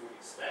matrix that you would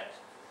expect.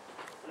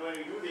 And when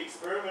we do the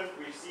experiment,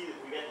 we see that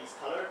we get these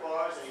colored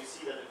bars, and you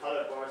see that the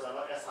colored bars are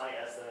not as high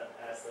as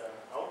the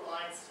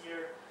outlines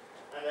here,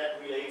 and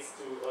that relates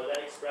to, or that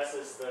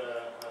expresses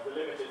the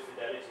limited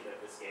fidelity that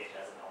this gate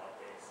has in our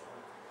case.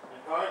 And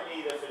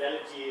currently, the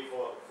fidelity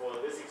for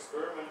this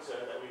experiment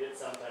that we did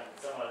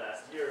somewhere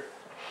last year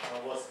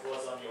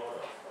was on the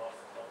order of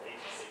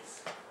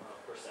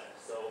 86%.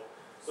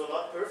 So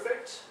not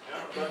perfect,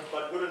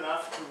 but good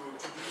enough to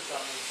do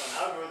some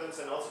algorithms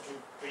and also to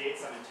create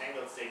some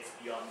entangled states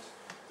beyond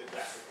the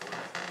classical.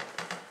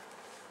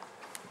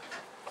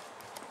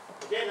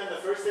 Again, then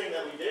the first thing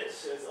that we did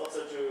is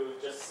also to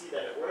just see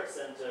that it works,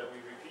 and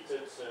we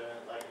repeated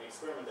like an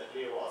experiment that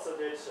Leo also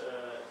did, is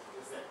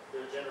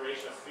the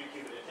generation of 3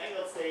 qubit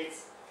entangled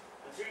states.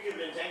 And 3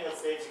 qubit entangled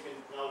states you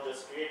can now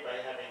just create by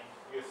having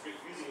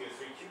using your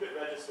 3 qubit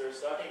register,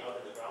 starting out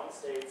in the ground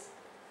states,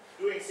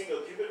 doing single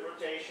qubit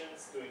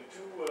rotations, doing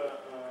two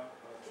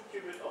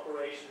qubit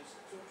operations,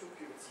 two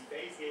qubit C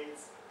phase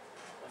gates,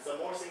 and some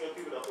more single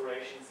qubit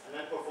operations, and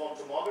then perform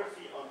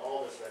tomography on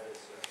all this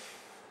register.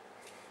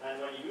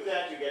 And when you do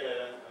that, you get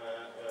a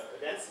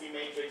density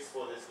matrix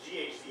for this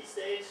GHZ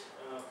state,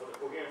 for the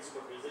coherent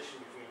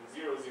superposition between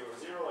 0, 0,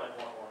 0 and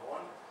 1,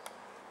 1, 1,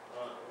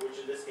 which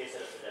in this case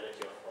had a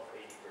fidelity of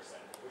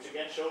 80%, which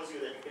again shows you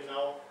that you can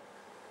now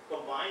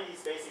combine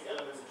these basic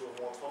elements into a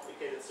more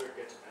complicated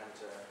circuit and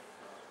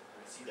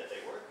see that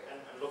they work, and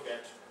look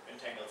at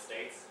entangled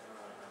states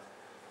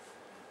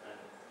and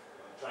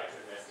try to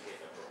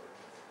investigate them properly.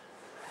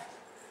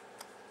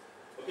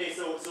 Okay,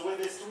 so with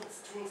these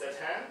tools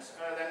at hand,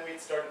 then we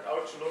started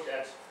out to look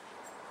at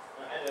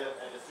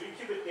a 3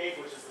 qubit gate,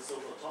 which is the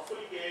so-called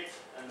Toffoli gate,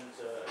 and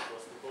it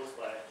was proposed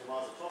by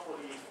Tommaso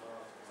Toffoli,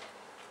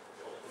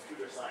 all the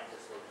computer scientists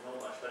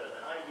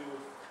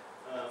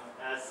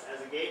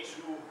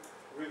to do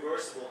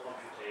reversible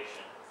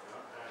computation.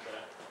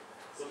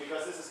 So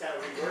because this is kind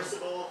of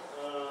reversible,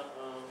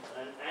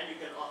 and you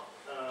can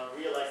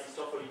realize these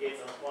Toffoli gates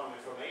on a quantum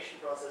information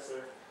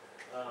processor,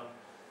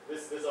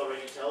 this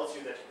already tells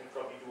you that you can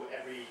probably do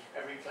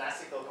every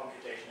classical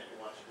computation that you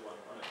want to do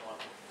on a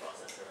quantum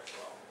processor as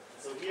well.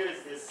 So here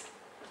is this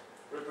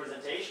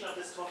representation of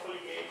this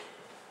Toffoli gate.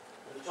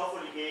 And the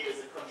Toffoli gate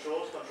is a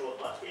controlled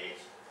but gate,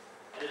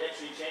 and it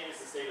actually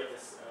changes the state of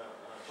this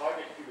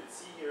target qubit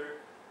C here,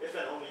 if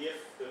and only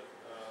if the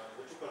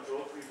two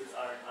control qubits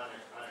are in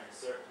a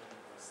certain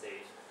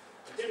state.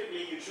 And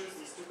typically you choose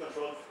these two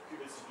control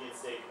qubits to be in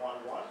state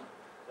 1,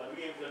 1, but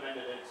we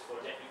implemented it for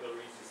technical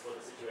reasons for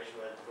the situation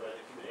where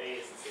the qubit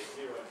A is in state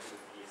 0 and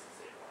qubit B is in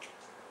state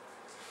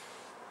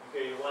 1.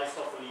 Okay, why is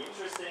Toffoli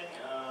interesting?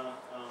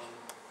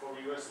 For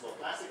reversible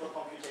classical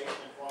computation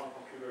and quantum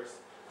computers,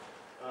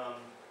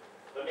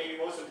 but maybe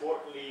most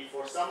importantly,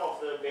 for some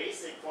of the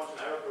basic quantum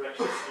error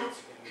correction schemes,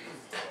 you can use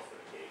these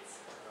Toffoli gates.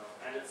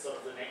 And it's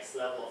sort of the next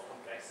level of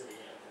complexity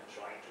and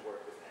trying to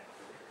work with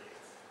n-qubit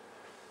gates.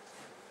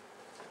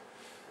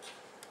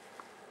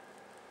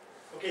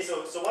 Okay,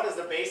 so what is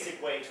the basic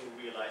way to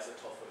realize a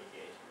Toffoli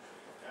gate?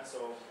 Yeah,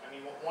 so, I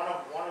mean, one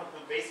of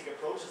the basic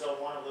approaches, or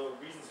one of the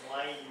reasons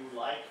why you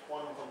like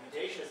quantum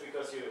computation, is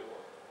because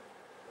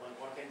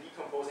one can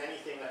decompose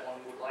anything that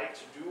one would like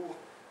to do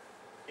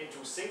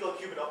into single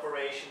qubit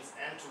operations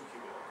and two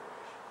qubit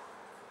operations.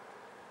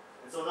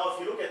 And so now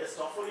if you look at this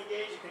Toffoli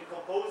gate, you can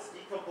decompose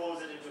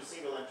it into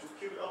single and two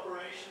qubit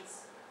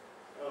operations,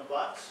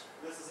 but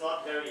this is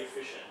not very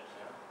efficient.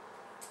 Yeah?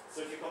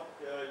 So if you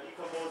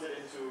decompose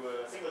it into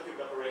single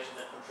qubit operations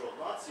that control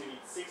knots, you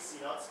need 6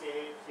 C-knots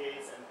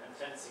gates and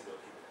 10 single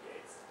qubit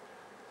gates.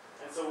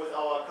 And so with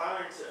our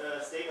current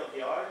state of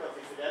the art of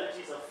the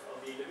fidelities of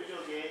the individual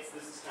gates,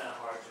 this is kind of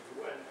hard to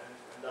do and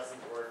doesn't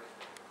work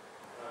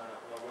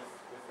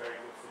with very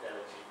good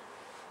fidelity.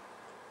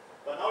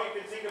 But now you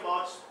can think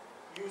about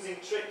using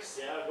tricks,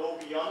 yeah, go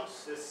beyond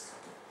this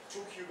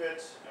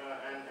 2-qubit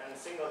and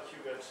single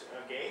qubit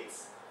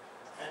gates.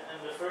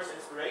 And the first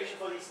inspiration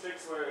for these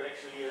tricks were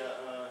actually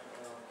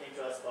came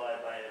to us by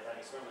an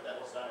experiment that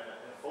was done in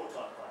a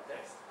photon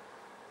context,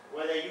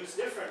 where they used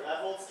different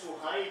levels to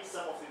hide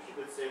some of the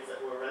qubit states that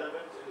were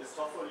relevant in this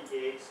Toffoli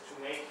gate to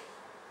make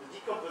the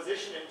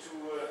decomposition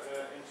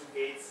into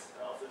gates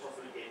of the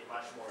Toffoli gate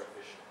much more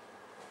efficient.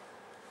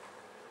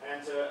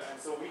 And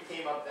so we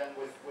came up then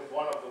with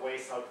one of the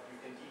ways how you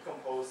can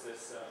decompose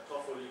this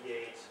Toffoli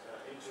gate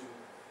into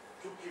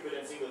 2-qubit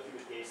and single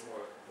qubit gates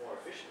more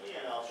efficiently,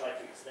 and I'll try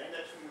to explain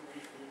that to you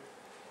briefly.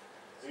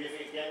 So we have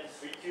again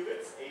 3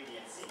 qubits, A, B,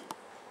 and C.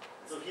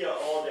 So here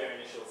are all their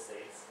initial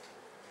states.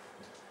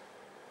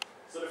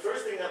 So the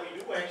first thing that we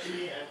do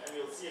actually, and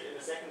you'll see it in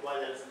a second why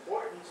that is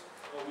important,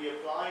 we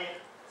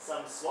apply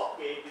some swap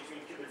gate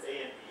between qubits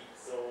A and B.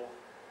 So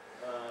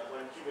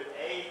when qubit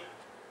A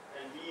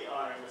and B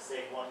are in the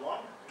state 1,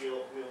 1,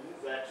 we'll move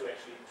that to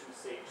actually to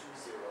state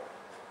 2, 0.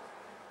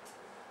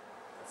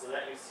 And so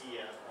that you see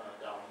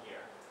down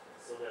here.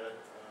 So the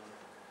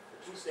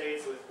 2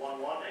 states with 1,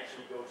 1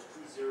 actually go to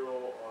 2, 0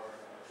 or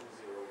 2,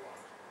 0,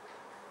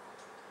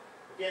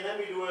 1. Okay, and then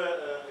we do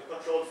a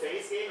controlled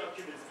phase gate on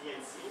qubits B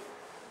and C.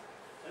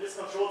 And this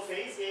controlled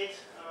phase gate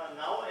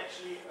now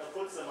actually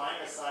puts a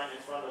minus sign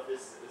in front of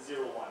this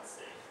 0, 1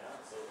 state. Yeah?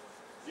 So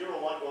 0,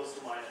 1 goes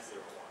to minus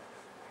 0,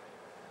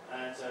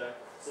 1. And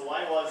so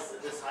why was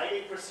this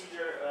hiding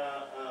procedure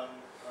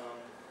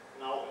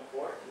now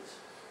important?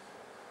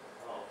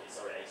 Oh, okay,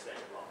 sorry, I explained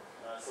it wrong.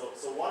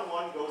 So 1,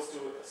 1 goes to,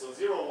 so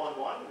 0, 1,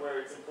 1,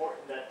 where it's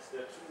important that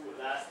the 2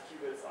 last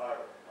qubits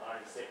are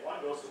in state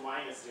 1, goes to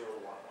minus 0,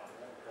 1, 1,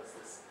 because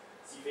this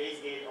C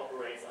phase gate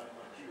operates on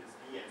qubits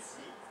B and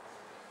C.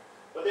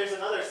 But there's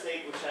another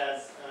state which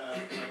has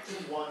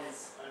 2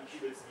 1s on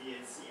qubits B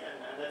and C,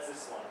 and that's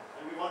this one.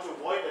 And we want to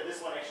avoid that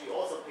this one actually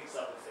also picks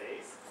up a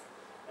phase.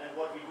 And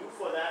what we do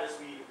for that is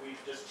we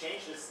just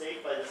change the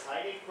state by this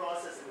hiding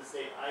process in the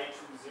state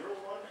I201,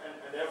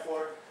 and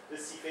therefore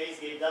this C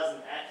phase gate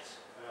doesn't act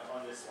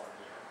on this one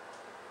here.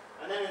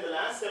 And then in the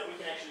last step we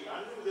can actually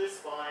undo this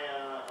by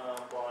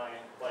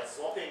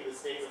swapping the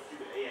states of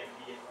qubit A and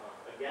B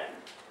again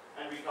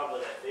and recover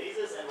their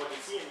phases. And what you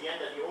see in the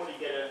end that you only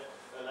get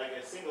like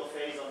a single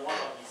phase on one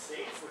of these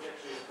states, which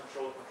actually is a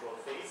controlled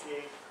phase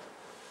gate,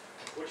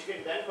 which you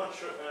can then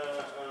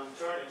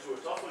turn into a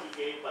Toffoli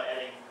gate by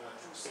adding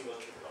 2 single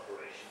qubit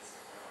operations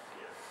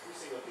here. 2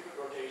 single qubit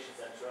rotations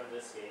and turn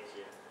this gate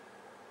here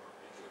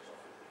into a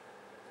Toffoli gate.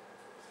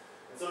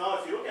 And so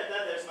now if you look at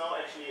that, there's now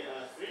actually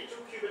 3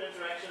 2-qubit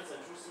interactions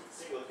and 2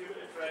 single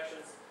qubit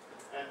interactions,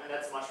 and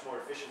that's much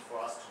more efficient for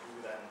us to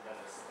do than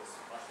this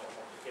much more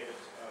complicated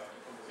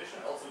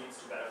decomposition. It also leads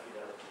to better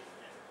fidelity.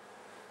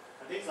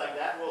 And things like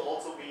that will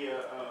also be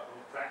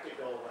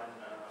practical when,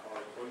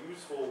 or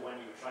useful when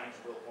you're trying to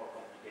build more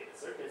complicated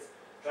circuits.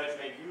 Try to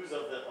make use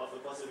of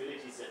the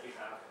possibilities that we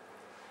have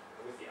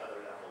with the other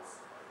levels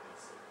of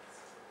these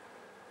circuits.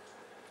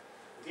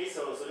 Okay,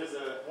 so there's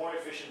a more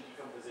efficient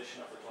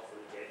decomposition of the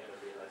Toffoli gate and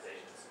the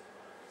realization of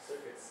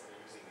circuits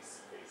using these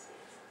C phase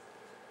gates.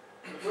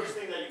 The first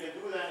thing that you can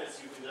do then is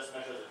you can just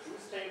measure the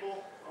truth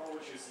table,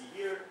 which you see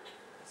here.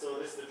 So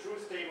this is the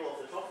truth table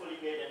of the Toffoli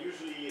gate, and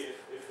usually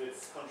if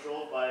it's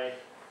controlled by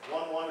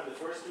 1, 1 in the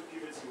first 2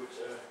 qubits, you would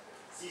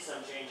see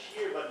some change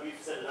here, but we've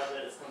set it up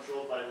that it's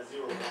controlled by the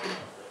 0, 1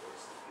 of the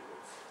first 2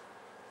 qubits.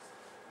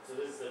 So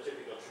this is the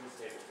typical truth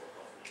table for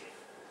Toffoli gate.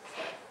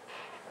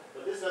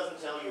 But this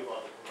doesn't tell you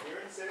about the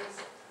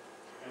coherences,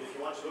 and if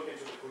you want to look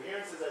into the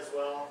coherences as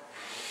well,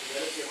 the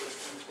fidelity of this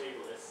truth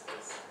table is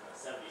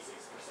 76%.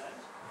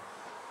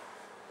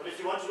 But if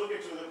you want to look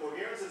into the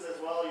coherences as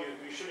well,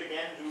 you should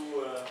again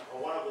do, or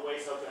one of the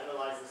ways how to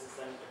analyze this is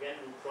then again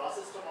do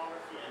process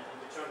tomography and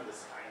determine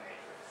this time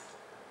matrix.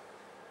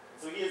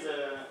 So here's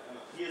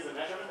a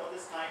measurement of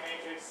this time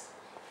matrix,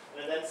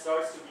 and it then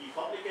starts to be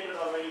complicated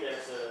already.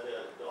 There's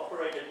the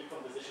operator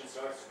decomposition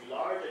starts to be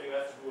large, and you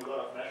have to do a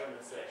lot of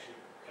measurements to actually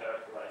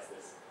characterize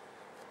this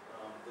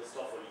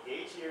Toffoli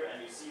gate here.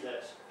 And you see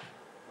that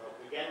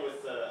again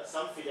with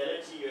some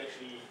fidelity, you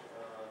actually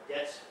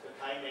get a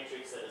time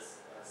matrix that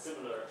is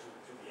similar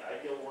to the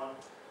ideal one,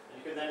 and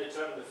you can then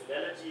determine the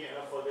fidelity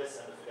for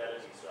this, and the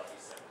fidelity is roughly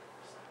 70%.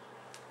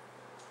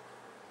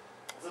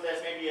 So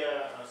there's maybe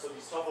so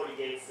these Toffoli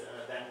gates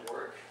then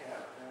work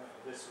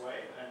this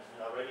way and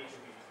are ready to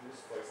be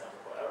used, for example,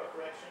 for error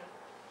correction.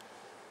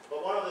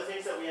 But one of the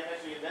things that we have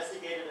actually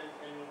investigated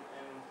in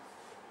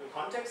the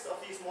context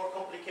of these more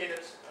complicated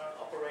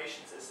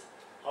operations is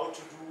how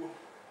to do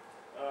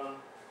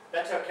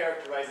better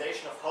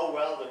characterization of how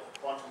well the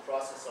quantum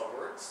processor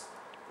works,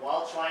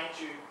 while trying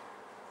to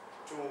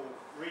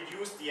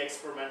reduce the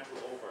experimental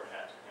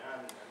overhead.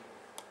 And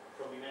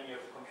probably many of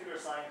the computer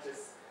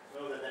scientists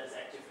know that that is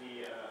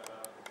actively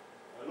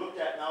looked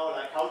at now,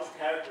 like how to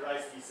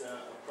characterize these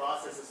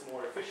processes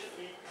more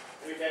efficiently.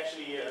 And we've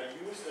actually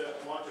used a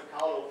Monte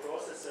Carlo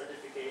process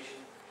certification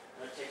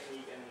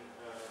technique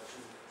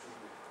to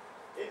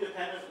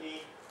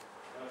independently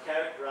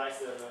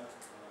characterize the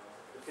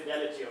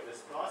fidelity of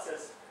this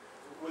process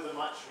with a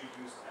much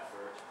reduced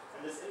effort.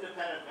 And this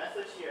independent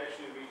method here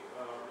actually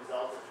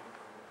resulted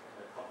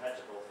in a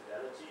compatible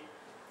fidelity,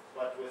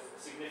 but with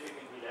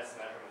significantly less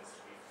measurements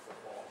to be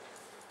performed.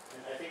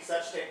 And I think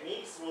such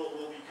techniques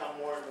will become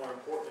more and more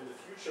important in the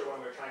future when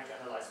we're trying to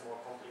analyze more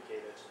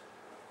complicated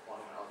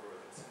quantum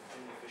algorithms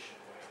in efficient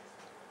ways.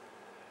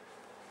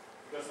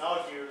 Because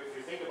now if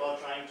you think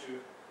about trying to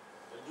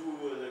do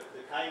the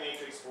chi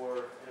matrix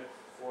for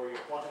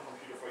your quantum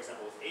computer, for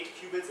example, with 8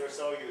 qubits or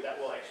so, that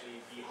will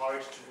actually be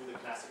hard to do the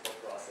classical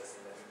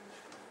processing that you need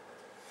to do.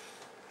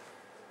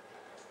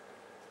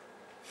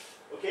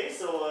 Okay,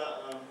 so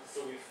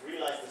we've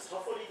realized this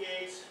Toffoli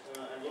gate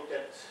and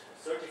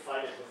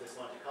certified it with this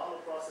Monte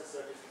Carlo process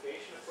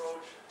certification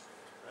approach.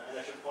 And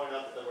I should point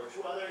out that there were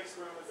 2 other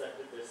experiments that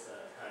did this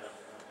kind of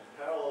in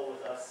parallel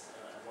with us.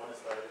 And one is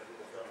by the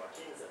group of John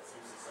Martinez at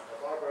UC Santa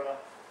Barbara,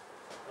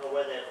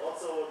 where they had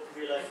also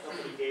realized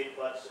Toffoli gate,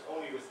 but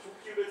only with 2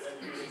 qubits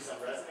and using some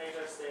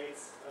resonator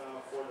states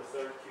for the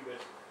 3rd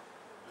qubit.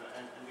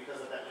 And because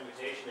of that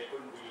limitation, they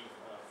couldn't really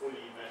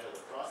fully measure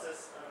the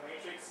process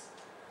matrix.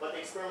 But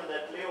the experiment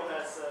that Leo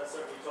has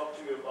certainly talked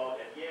to you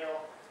about at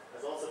Yale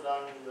has also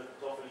done the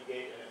Toffoli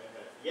gate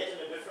yet in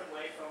a different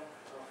way from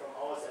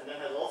ours, and then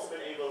has also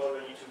been able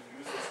already to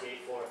use this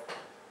gate for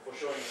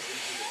showing a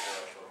 3-qubit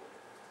error code.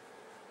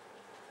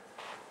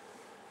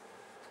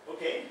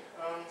 Okay,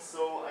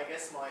 so I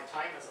guess my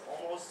time is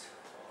almost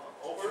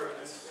over.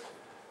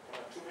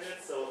 2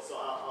 minutes, so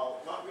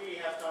I'll not really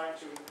have time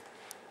to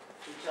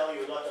tell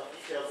you a lot of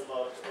details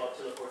about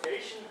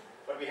teleportation,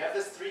 but we have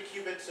this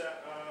 3-qubit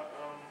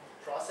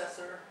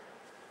processor,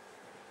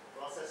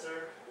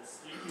 this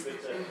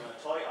 3-qubit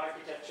toy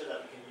architecture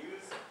that we can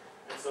use.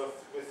 And so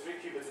with 3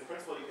 qubits in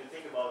principle, you can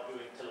think about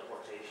doing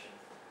teleportation.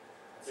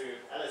 And so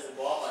Alice and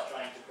Bob are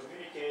trying to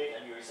communicate,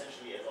 and you're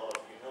essentially, as all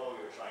of you know,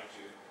 you're trying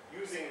to,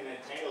 using an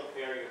entangled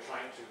pair, you're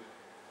trying to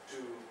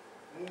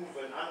move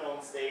an unknown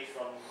state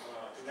from,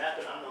 to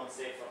map an unknown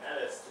state from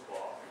Alice to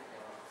Bob.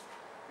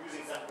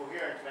 Using some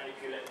coherent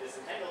manipulation, this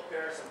entangled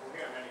pair, some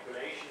coherent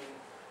manipulation,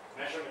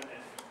 measurement,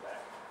 and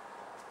feedback.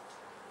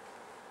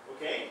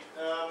 Okay,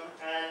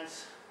 and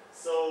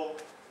so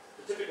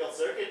the typical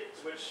circuit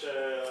which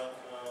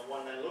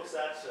one then looks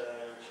at,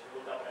 which you can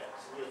look up at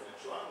Niels and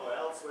Chuang or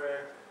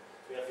elsewhere,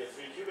 we have your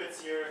 3 qubits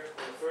here.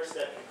 In the first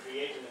step, you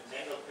create an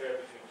entangled pair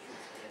between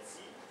qubits B and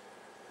C.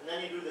 And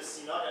then you do the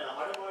C0 and a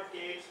Hadamard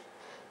gate,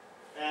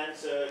 and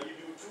you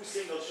do 2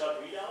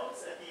 single-shot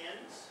readouts at the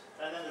end.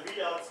 And then the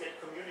readouts get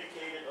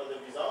communicated, or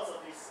the results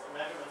of these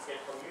measurements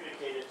get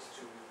communicated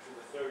to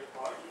the 3rd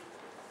party,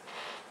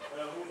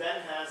 who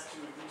then has to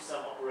do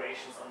some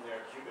operations on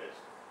their qubit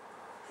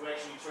to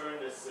actually turn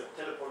this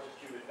teleported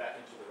qubit back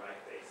into the right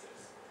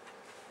basis.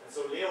 And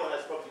so Leo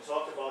has probably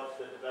talked about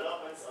the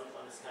developments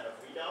on this kind of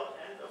readout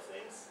end of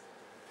things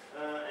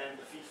and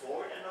the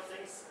feed-forward end of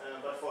things.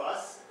 But for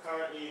us,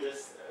 currently,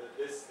 this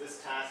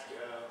task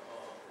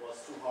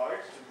was too hard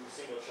to do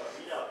single-shot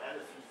readout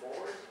and the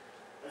feed-forward.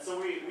 And so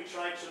we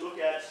tried to look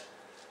at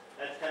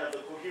kind of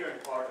the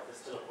coherent part of this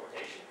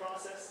teleportation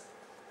process.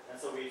 And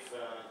so we've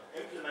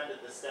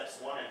implemented the steps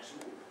 1 and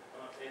 2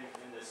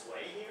 in this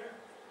way here,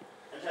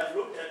 and have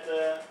looked at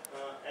the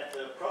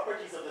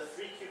properties of the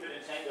 3-qubit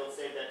entangled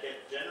state that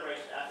get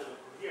generated after the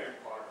coherent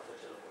part of the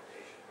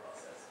teleportation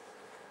process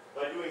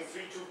by doing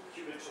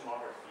 3-qubit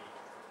tomography.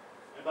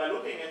 And by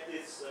looking at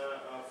this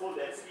full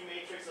density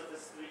matrix of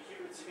this 3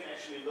 qubits, you can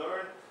actually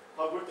learn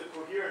how good the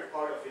coherent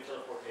part of your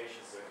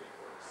teleportation circuit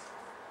works.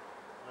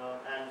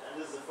 And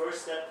this is the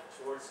first step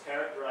towards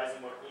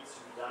characterizing what needs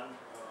to be done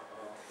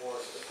for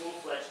the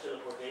full-fledged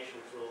teleportation,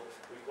 which will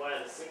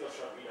require the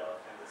single-shot readout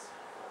and this.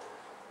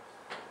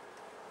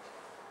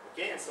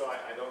 Okay, and so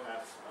I don't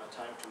have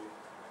time to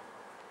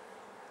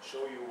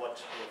show you what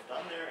we have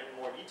done there in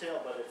more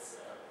detail, but it's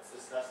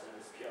discussed in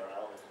this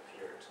PRL that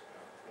appeared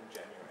in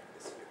January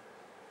this year.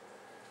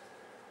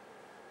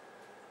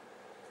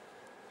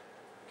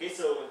 Okay,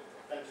 so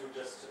then to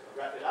just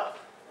wrap it up.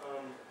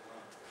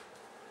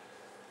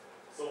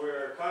 So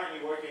we're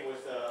currently working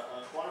with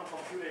quantum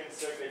computing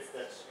circuits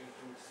that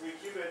include 3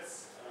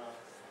 qubits.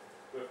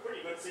 We have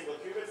pretty good single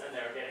qubits, and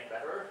they're getting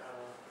better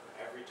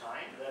every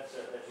time that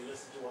you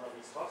listen to one of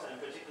these talks. And in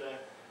particular,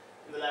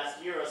 in the last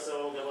year or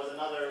so, there was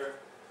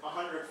another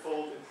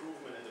 100-fold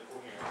improvement in the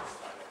coherence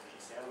time of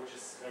these, which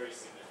is very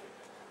significant.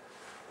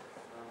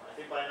 I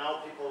think by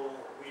now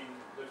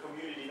the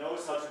community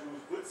knows how to do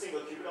good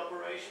single qubit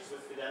operations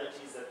with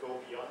fidelities that go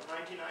beyond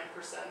 99%.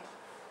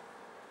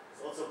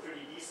 It's also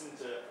pretty decent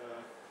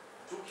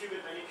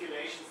 2-qubit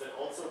manipulations that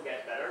also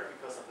get better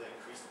because of the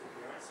increased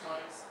coherence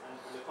times. And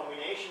the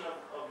combination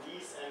of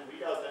these and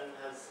readout then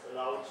has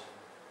allowed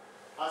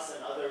us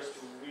and others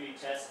to really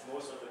test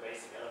most of the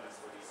basic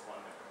elements for these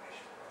quantum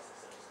information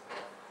processors.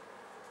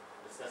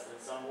 Discussed in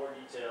some more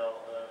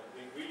detail the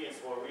ingredients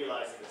for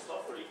realizing the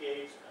Stofferly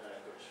gate,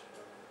 which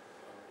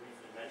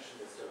briefly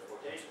mentioned this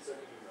teleportation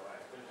circuit, even though I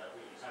didn't have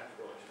really time to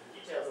go into the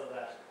details of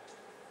that.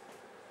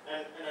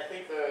 And I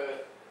think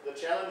the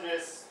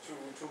challenges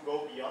to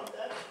go beyond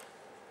that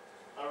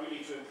are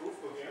really to improve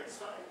coherence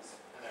times,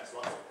 and there's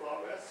lots of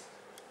progress,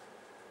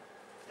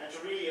 and to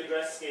really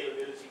address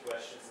scalability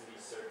questions in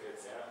these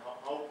circuits.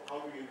 How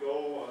do you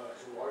go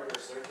to larger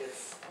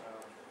circuits,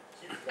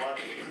 keep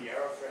the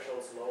error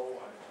thresholds low,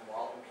 and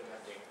while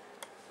implementing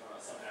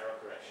some error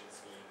correction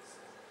schemes.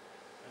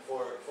 And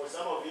for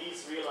some of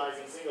these,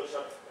 realizing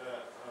single-shot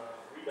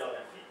readout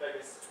and feedback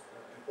is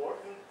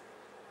important.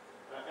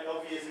 And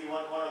obviously,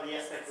 one of the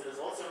aspects that is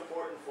also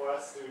important for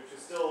us to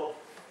still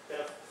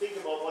kind of think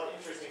about what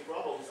interesting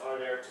problems are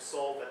there to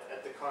solve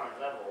at the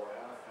current level,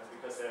 and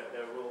because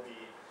there will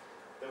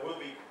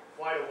be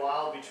quite a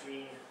while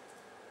between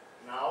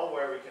now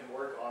where we can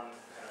work on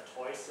kind of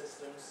toy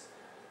systems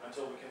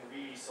until we can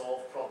really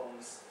solve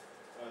problems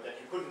that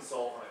you couldn't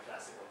solve on a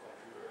classical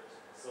computer.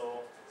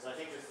 So I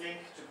think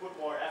to put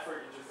more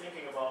effort into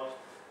thinking about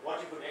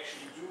what you could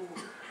actually do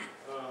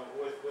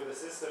with a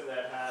system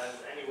that has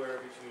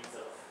anywhere between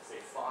sort of, say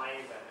 5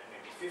 and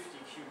maybe 50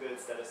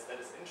 qubits that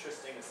is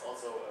interesting is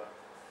also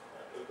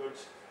a good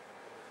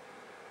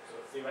sort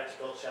of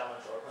theoretical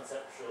challenge or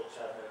conceptual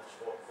challenge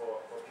for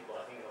people,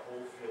 I think, in the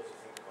whole field to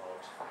think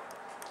about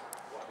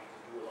what we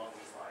can do along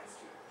these lines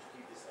to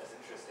keep this as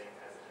interesting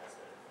as it has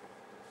been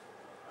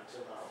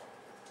until now.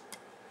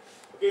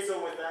 Okay,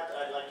 so with that,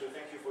 I'd like to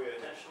thank you for your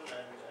attention,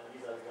 and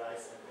these are the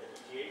guys at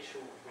ETH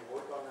who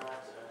work on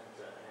that, and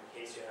in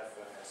case you have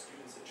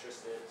students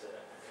interested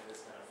in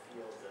this kind of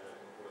field,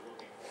 we're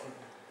looking for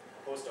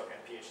postdoc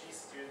and PhD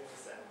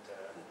students, and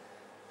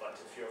but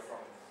if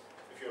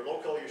you're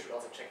local, you should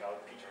also check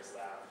out Peter's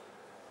lab,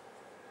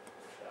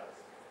 which does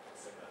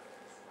similar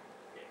things.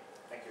 Okay,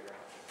 thank you very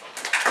much.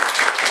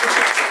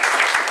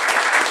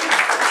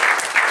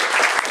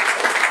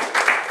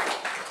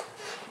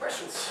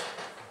 Questions?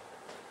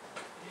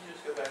 Can you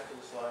just go back to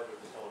the slide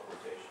with the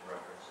teleportation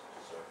reference?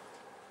 So,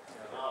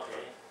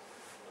 Okay.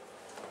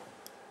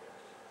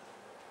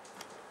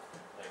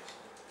 thanks.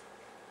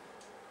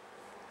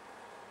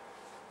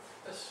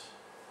 Yes.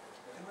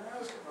 Can I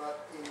ask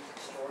about the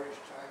storage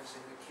times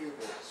in the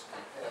qubits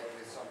compared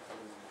with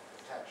something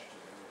attached to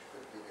them, which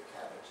could be the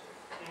cavity?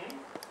 Mm-hmm.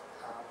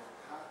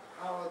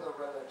 How are the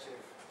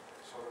relative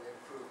sort of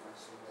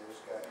improvements in those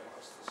going?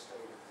 What's the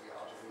state of the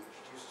art of each?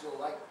 Do you still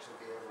like to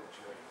be able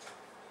to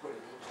put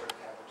it into a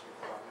cavity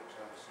for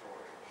longer-term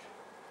storage?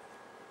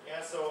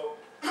 Yeah, so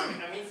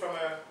I mean, from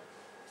a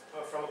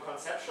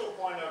conceptual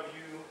point of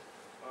view,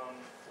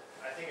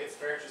 I think it's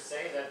fair to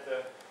say that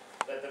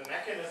the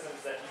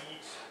mechanisms that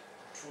lead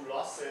to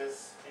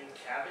losses in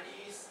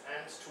cavities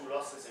and to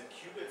losses in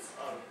qubits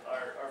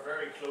are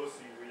very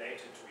closely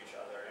related to each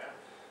other. Yeah?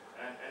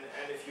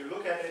 And if you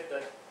look at it,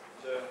 that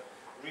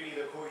really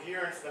the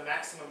coherence, the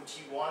maximum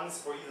T1s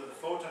for either the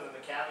photons in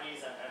the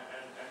cavities and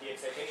the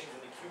excitations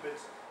in the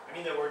qubits, I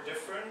mean, they were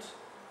different,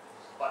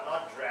 but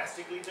not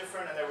drastically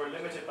different, and they were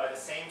limited by the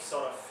same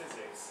sort of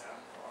physics,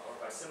 or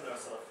by similar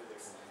sort of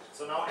physics.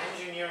 So now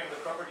engineering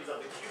the properties of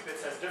the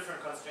qubits has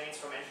different constraints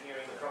from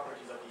engineering the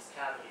properties of these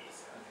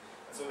cavities. And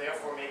so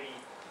therefore maybe,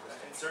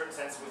 in certain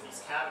sense with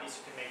these cavities,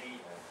 you can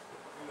maybe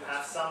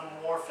have some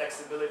more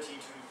flexibility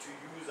to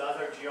use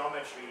other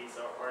geometries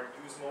or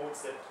use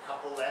modes that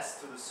couple less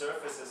to the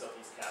surfaces of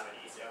these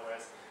cavities. Yeah?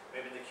 Whereas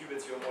maybe in the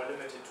qubits you're more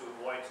limited to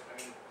avoid. I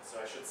mean, so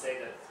I should say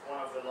that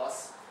one of the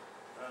loss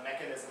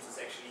mechanisms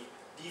is actually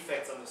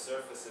defects on the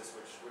surfaces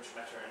which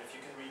matter. And if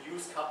you can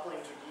reduce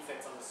coupling to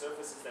defects on the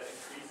surfaces, that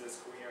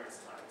increases coherence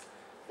times,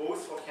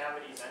 both for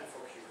cavities and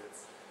for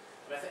qubits.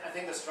 And I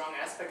think the strong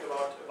aspect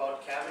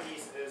about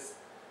cavities is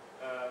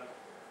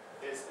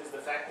the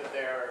fact that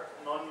they're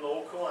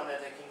non-local and that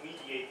they can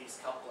mediate these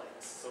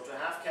couplings. So to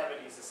have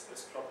cavities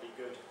is probably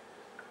good.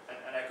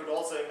 And I could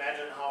also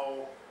imagine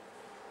how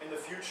in the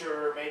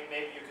future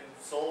maybe you can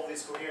solve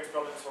these coherence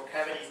problems for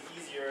cavities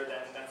easier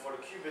than for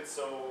the qubits.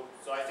 So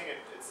I think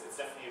it's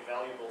definitely a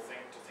valuable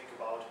thing to think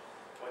about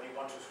whether you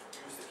want to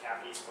use the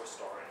cavities for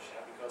storage.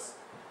 Yeah? Because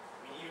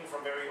I mean, even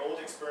from very old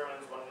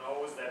experiments, one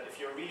knows that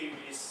if you're really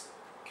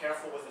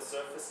careful with the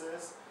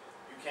surfaces,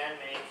 you can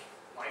make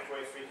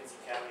microwave frequency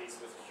cavities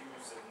with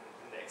Qs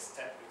in the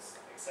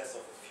excess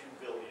of a few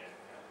billion,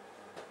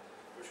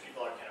 which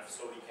people are kind of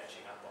slowly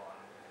catching up on,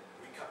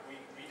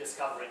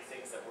 rediscovering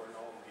things that were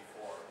known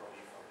before,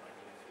 probably from, I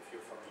mean, if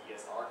you're from the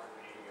ESR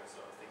community or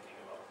so thinking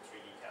about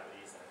 3D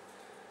cavities, then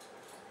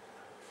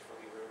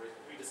probably we're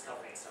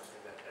rediscovering something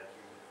that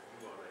you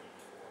knew already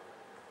before.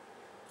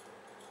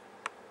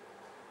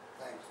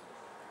 Thanks.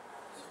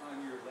 So on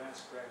your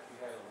last graph, you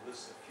had a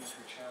list of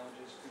future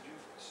challenges. Could you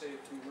say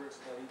a few words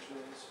about each of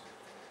those?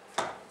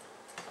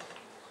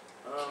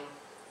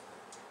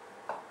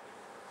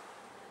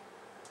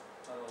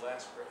 On the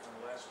last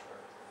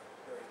chart.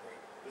 Very quick.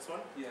 This one?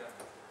 Yeah.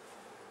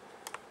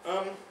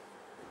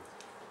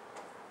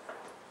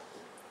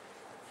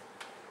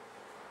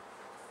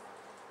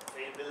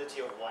 Availability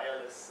of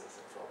wireless is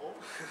a problem.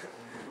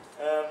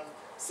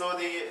 So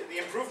the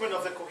improvement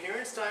of the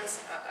coherence times,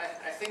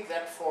 I think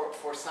that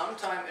for some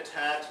time it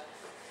had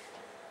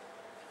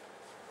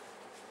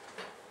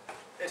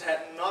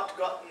not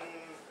gotten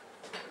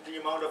the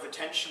amount of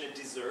attention it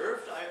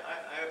deserved.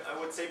 I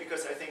would say,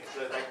 because I think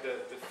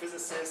the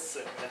physicists,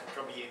 and that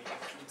probably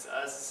includes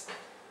us,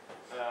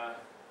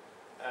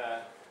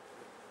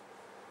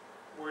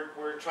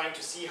 we're trying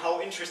to see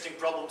how interesting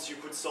problems you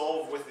could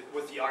solve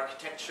with the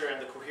architecture and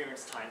the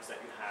coherence times that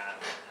you have.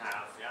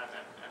 Yeah,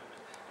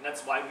 and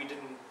that's why we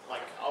didn't,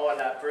 like our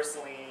lab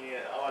personally,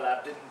 our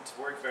lab didn't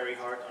work very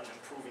hard on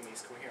improving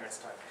these coherence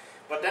times.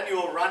 But then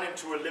you'll run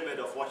into a limit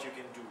of what you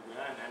can do,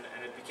 yeah?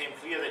 and it became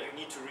clear that you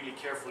need to really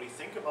carefully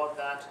think about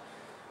that.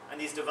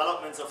 And these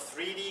developments of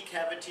 3D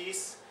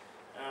cavities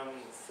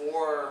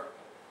for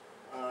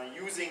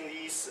using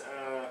these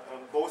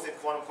both in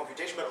quantum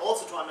computation, but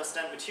also to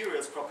understand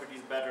materials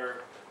properties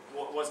better,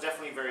 was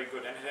definitely very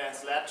good, and it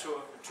has led to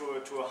a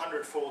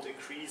 100-fold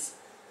increase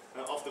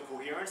of the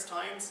coherence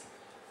times.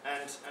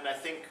 And I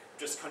think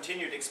just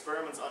continued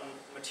experiments on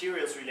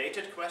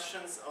materials-related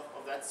questions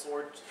of that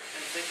sort,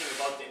 and thinking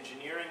about the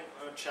engineering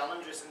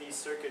challenges in these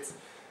circuits,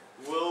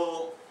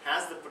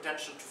 has the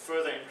potential to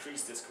further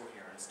increase this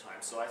coherence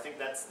time. So I think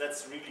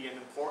that's really an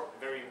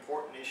very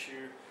important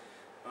issue,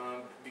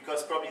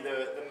 because probably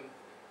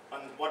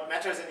what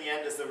matters in the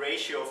end is the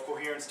ratio of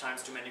coherence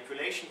times to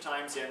manipulation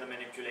times. Yeah, and the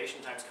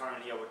manipulation times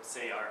currently, I would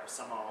say, are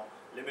somehow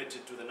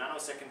limited to the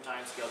nanosecond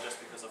time scale, just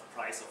because of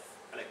price of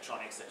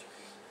electronics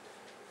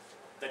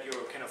that you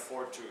can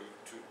afford to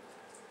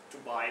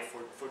buy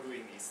for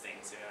doing these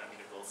things. Yeah, I mean,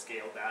 it will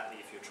scale badly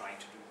if you're trying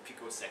to do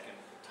picosecond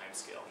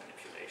timescale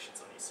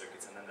manipulations on these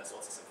circuits, and then there's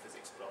also some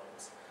physics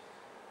problems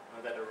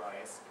that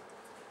arise.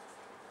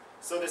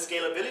 So the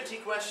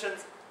scalability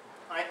questions,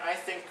 I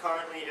think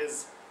currently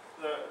is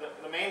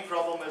the main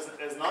problem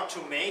is not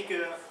to make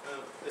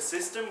a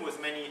system with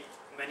many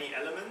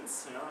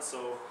elements. You know,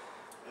 so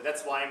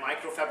that's why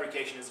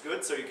microfabrication is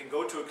good. So you can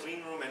go to a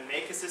clean room and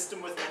make a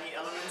system with many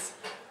elements.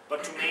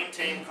 But to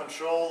maintain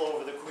control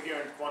over the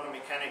coherent quantum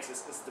mechanics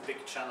is the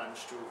big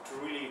challenge, to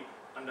really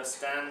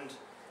understand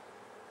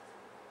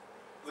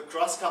the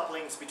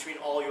cross-couplings between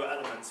all your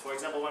elements. For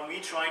example, when we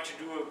try to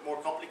do a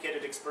more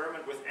complicated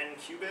experiment with n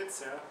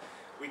qubits,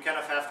 we kind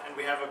of have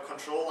a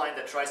control line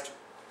that tries to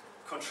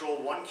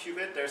control one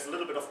qubit. There's a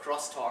little bit of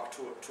crosstalk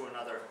to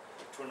another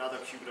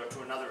qubit or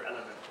to another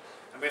element.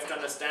 And we have to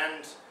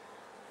understand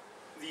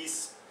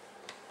these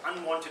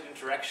unwanted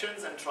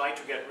interactions and try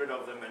to get rid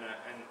of them in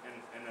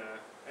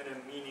a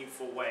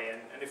meaningful way.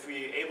 And if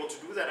we're able to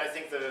do that, I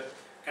think the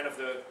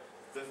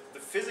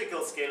physical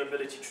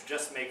scalability to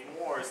just make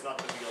more is not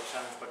the real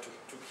challenge, but to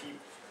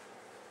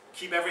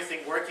keep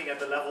everything working at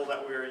the level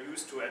that we're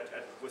used to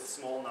with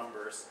small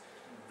numbers.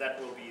 That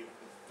will be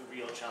the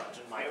real challenge,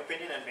 in my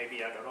opinion. And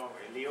maybe, I don't know,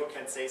 Leo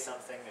can say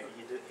something.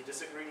 Maybe he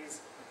disagrees.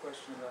 A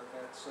question about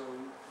that. So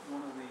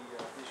one of the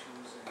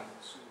issues in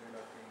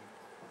superconducting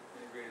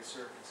integrated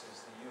circuits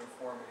is the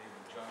uniformity of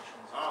the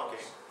junctions.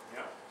 Okay.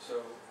 Yeah.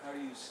 So how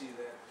do you see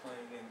that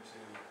playing into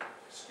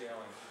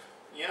scaling?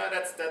 Yeah,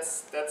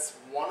 that's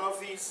one of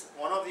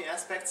the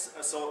aspects.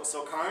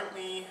 So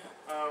currently,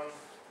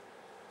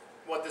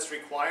 what this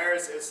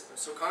requires is,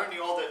 currently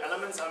all the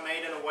elements are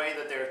made in a way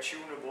that they're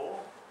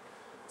tunable.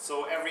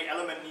 So every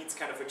element needs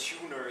kind of a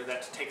tuner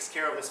that takes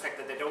care of this fact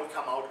that they don't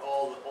come out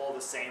all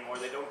the same, or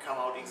they don't come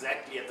out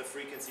exactly at the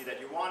frequency that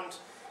you want.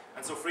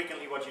 And so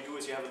frequently what you do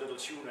is you have a little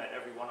tune at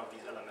every one of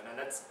these elements, and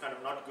that's kind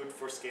of not good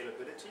for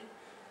scalability.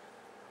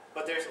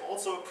 But there's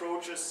also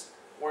approaches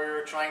where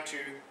you're trying to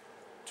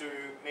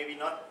maybe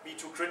not be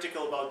too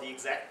critical about the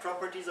exact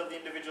properties of the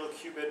individual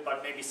qubit,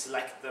 but maybe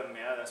select them.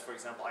 Yeah, that's, for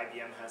example,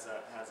 IBM has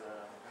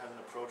an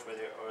approach where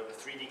the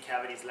 3D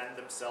cavities lend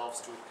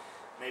themselves to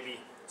maybe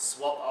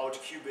swap out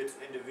qubits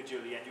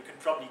individually, and you can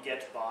probably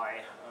get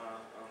by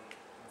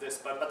this.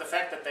 But the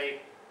fact that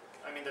they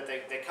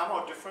come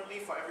out differently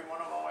for every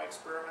one of our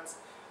experiments,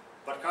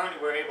 but currently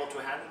we're able to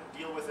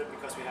deal with it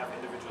because we have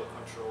individual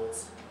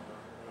controls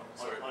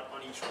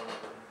on each one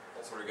of them.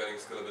 Also regarding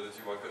scalability,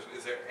 one question,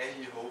 is there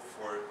any hope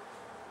for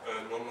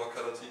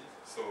non-locality,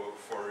 so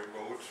for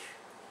remote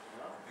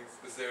things?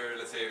 Is there,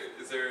 let's say,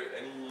 is there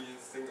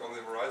anything on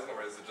the horizon,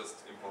 or is it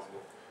just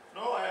impossible?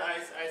 No, I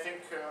think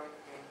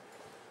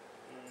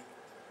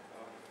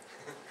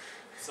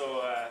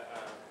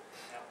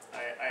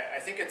I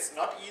think it's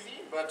not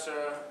easy, but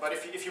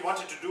if you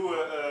wanted to do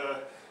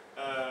a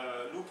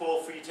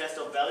loophole-free test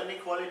of Bell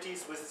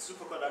inequalities with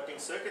superconducting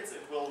circuits,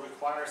 it will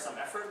require some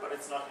effort, but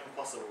it's not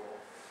impossible.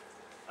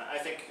 I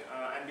think,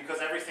 and because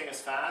everything is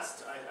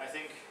fast, I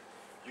think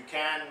you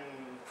can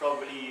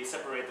probably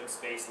separate them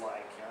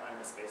space-like, in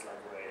a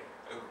space-like way.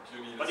 And you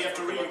need but you have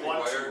to really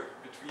want to.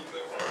 Between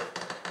them, or?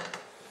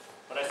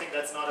 But I think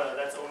that's not a.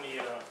 That's only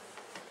a.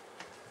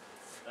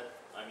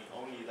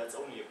 That's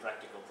only a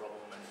practical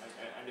problem,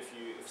 and if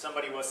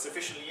somebody was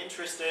sufficiently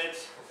interested,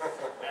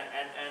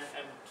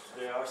 and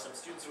there are some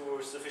students who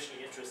are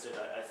sufficiently interested,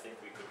 I think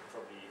we could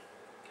probably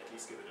at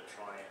least give it a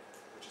try,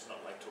 which is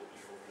not like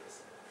totally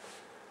hopeless.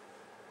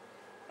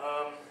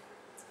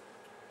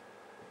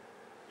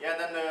 Yeah,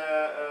 then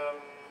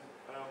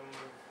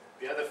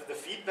the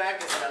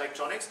feedback is an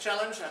electronics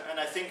challenge, and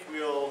I think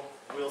we'll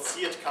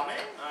see it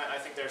coming. I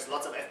think there's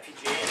lots of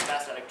FPGA and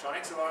fast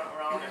electronics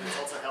around, and it's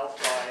also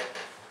helped by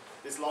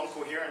this long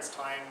coherence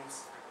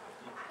times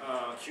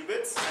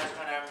qubits. And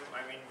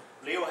I mean,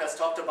 Leo has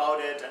talked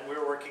about it, and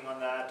we're working on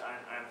that,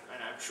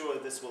 and I'm sure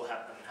this will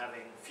happen.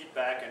 Having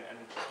feedback and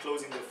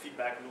closing the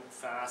feedback loop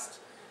fast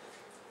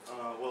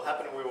will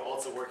happen. We're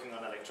also working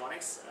on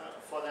electronics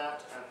for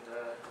that, and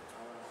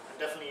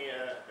definitely,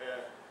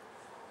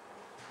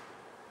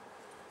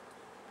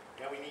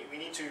 yeah, we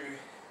need to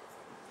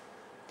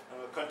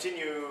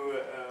continue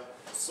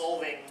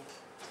solving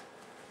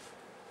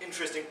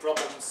interesting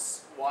problems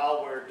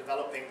while we're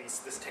developing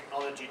this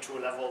technology to a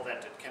level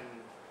that it can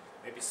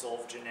maybe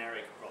solve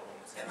generic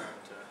problems,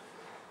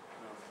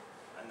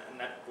 and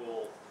that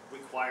will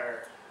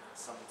require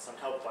some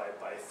help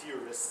by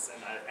theorists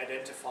and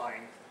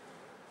identifying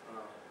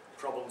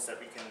problems that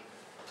we can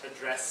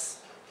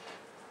address,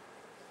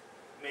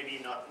 maybe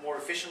not more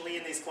efficiently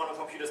in these quantum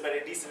computers, but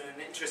at least in an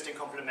interesting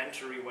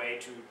complementary way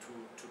to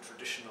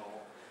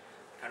traditional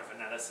kind of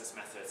analysis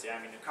methods. Yeah,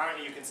 I mean,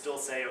 currently you can still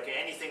say, okay,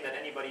 anything that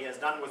anybody has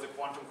done with a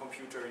quantum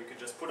computer, you can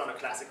just put on a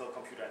classical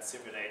computer and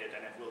simulate it,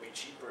 and it will be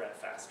cheaper and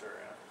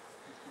faster.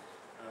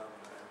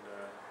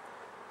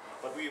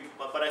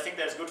 But I think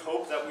there's good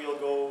hope that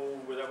we'll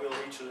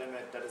reach a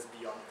limit that is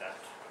beyond that.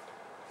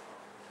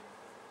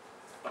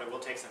 But it will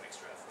take some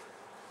extra effort.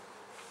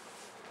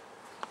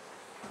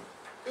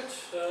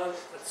 Good.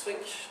 Let's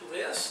thank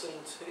Andreas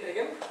and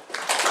again.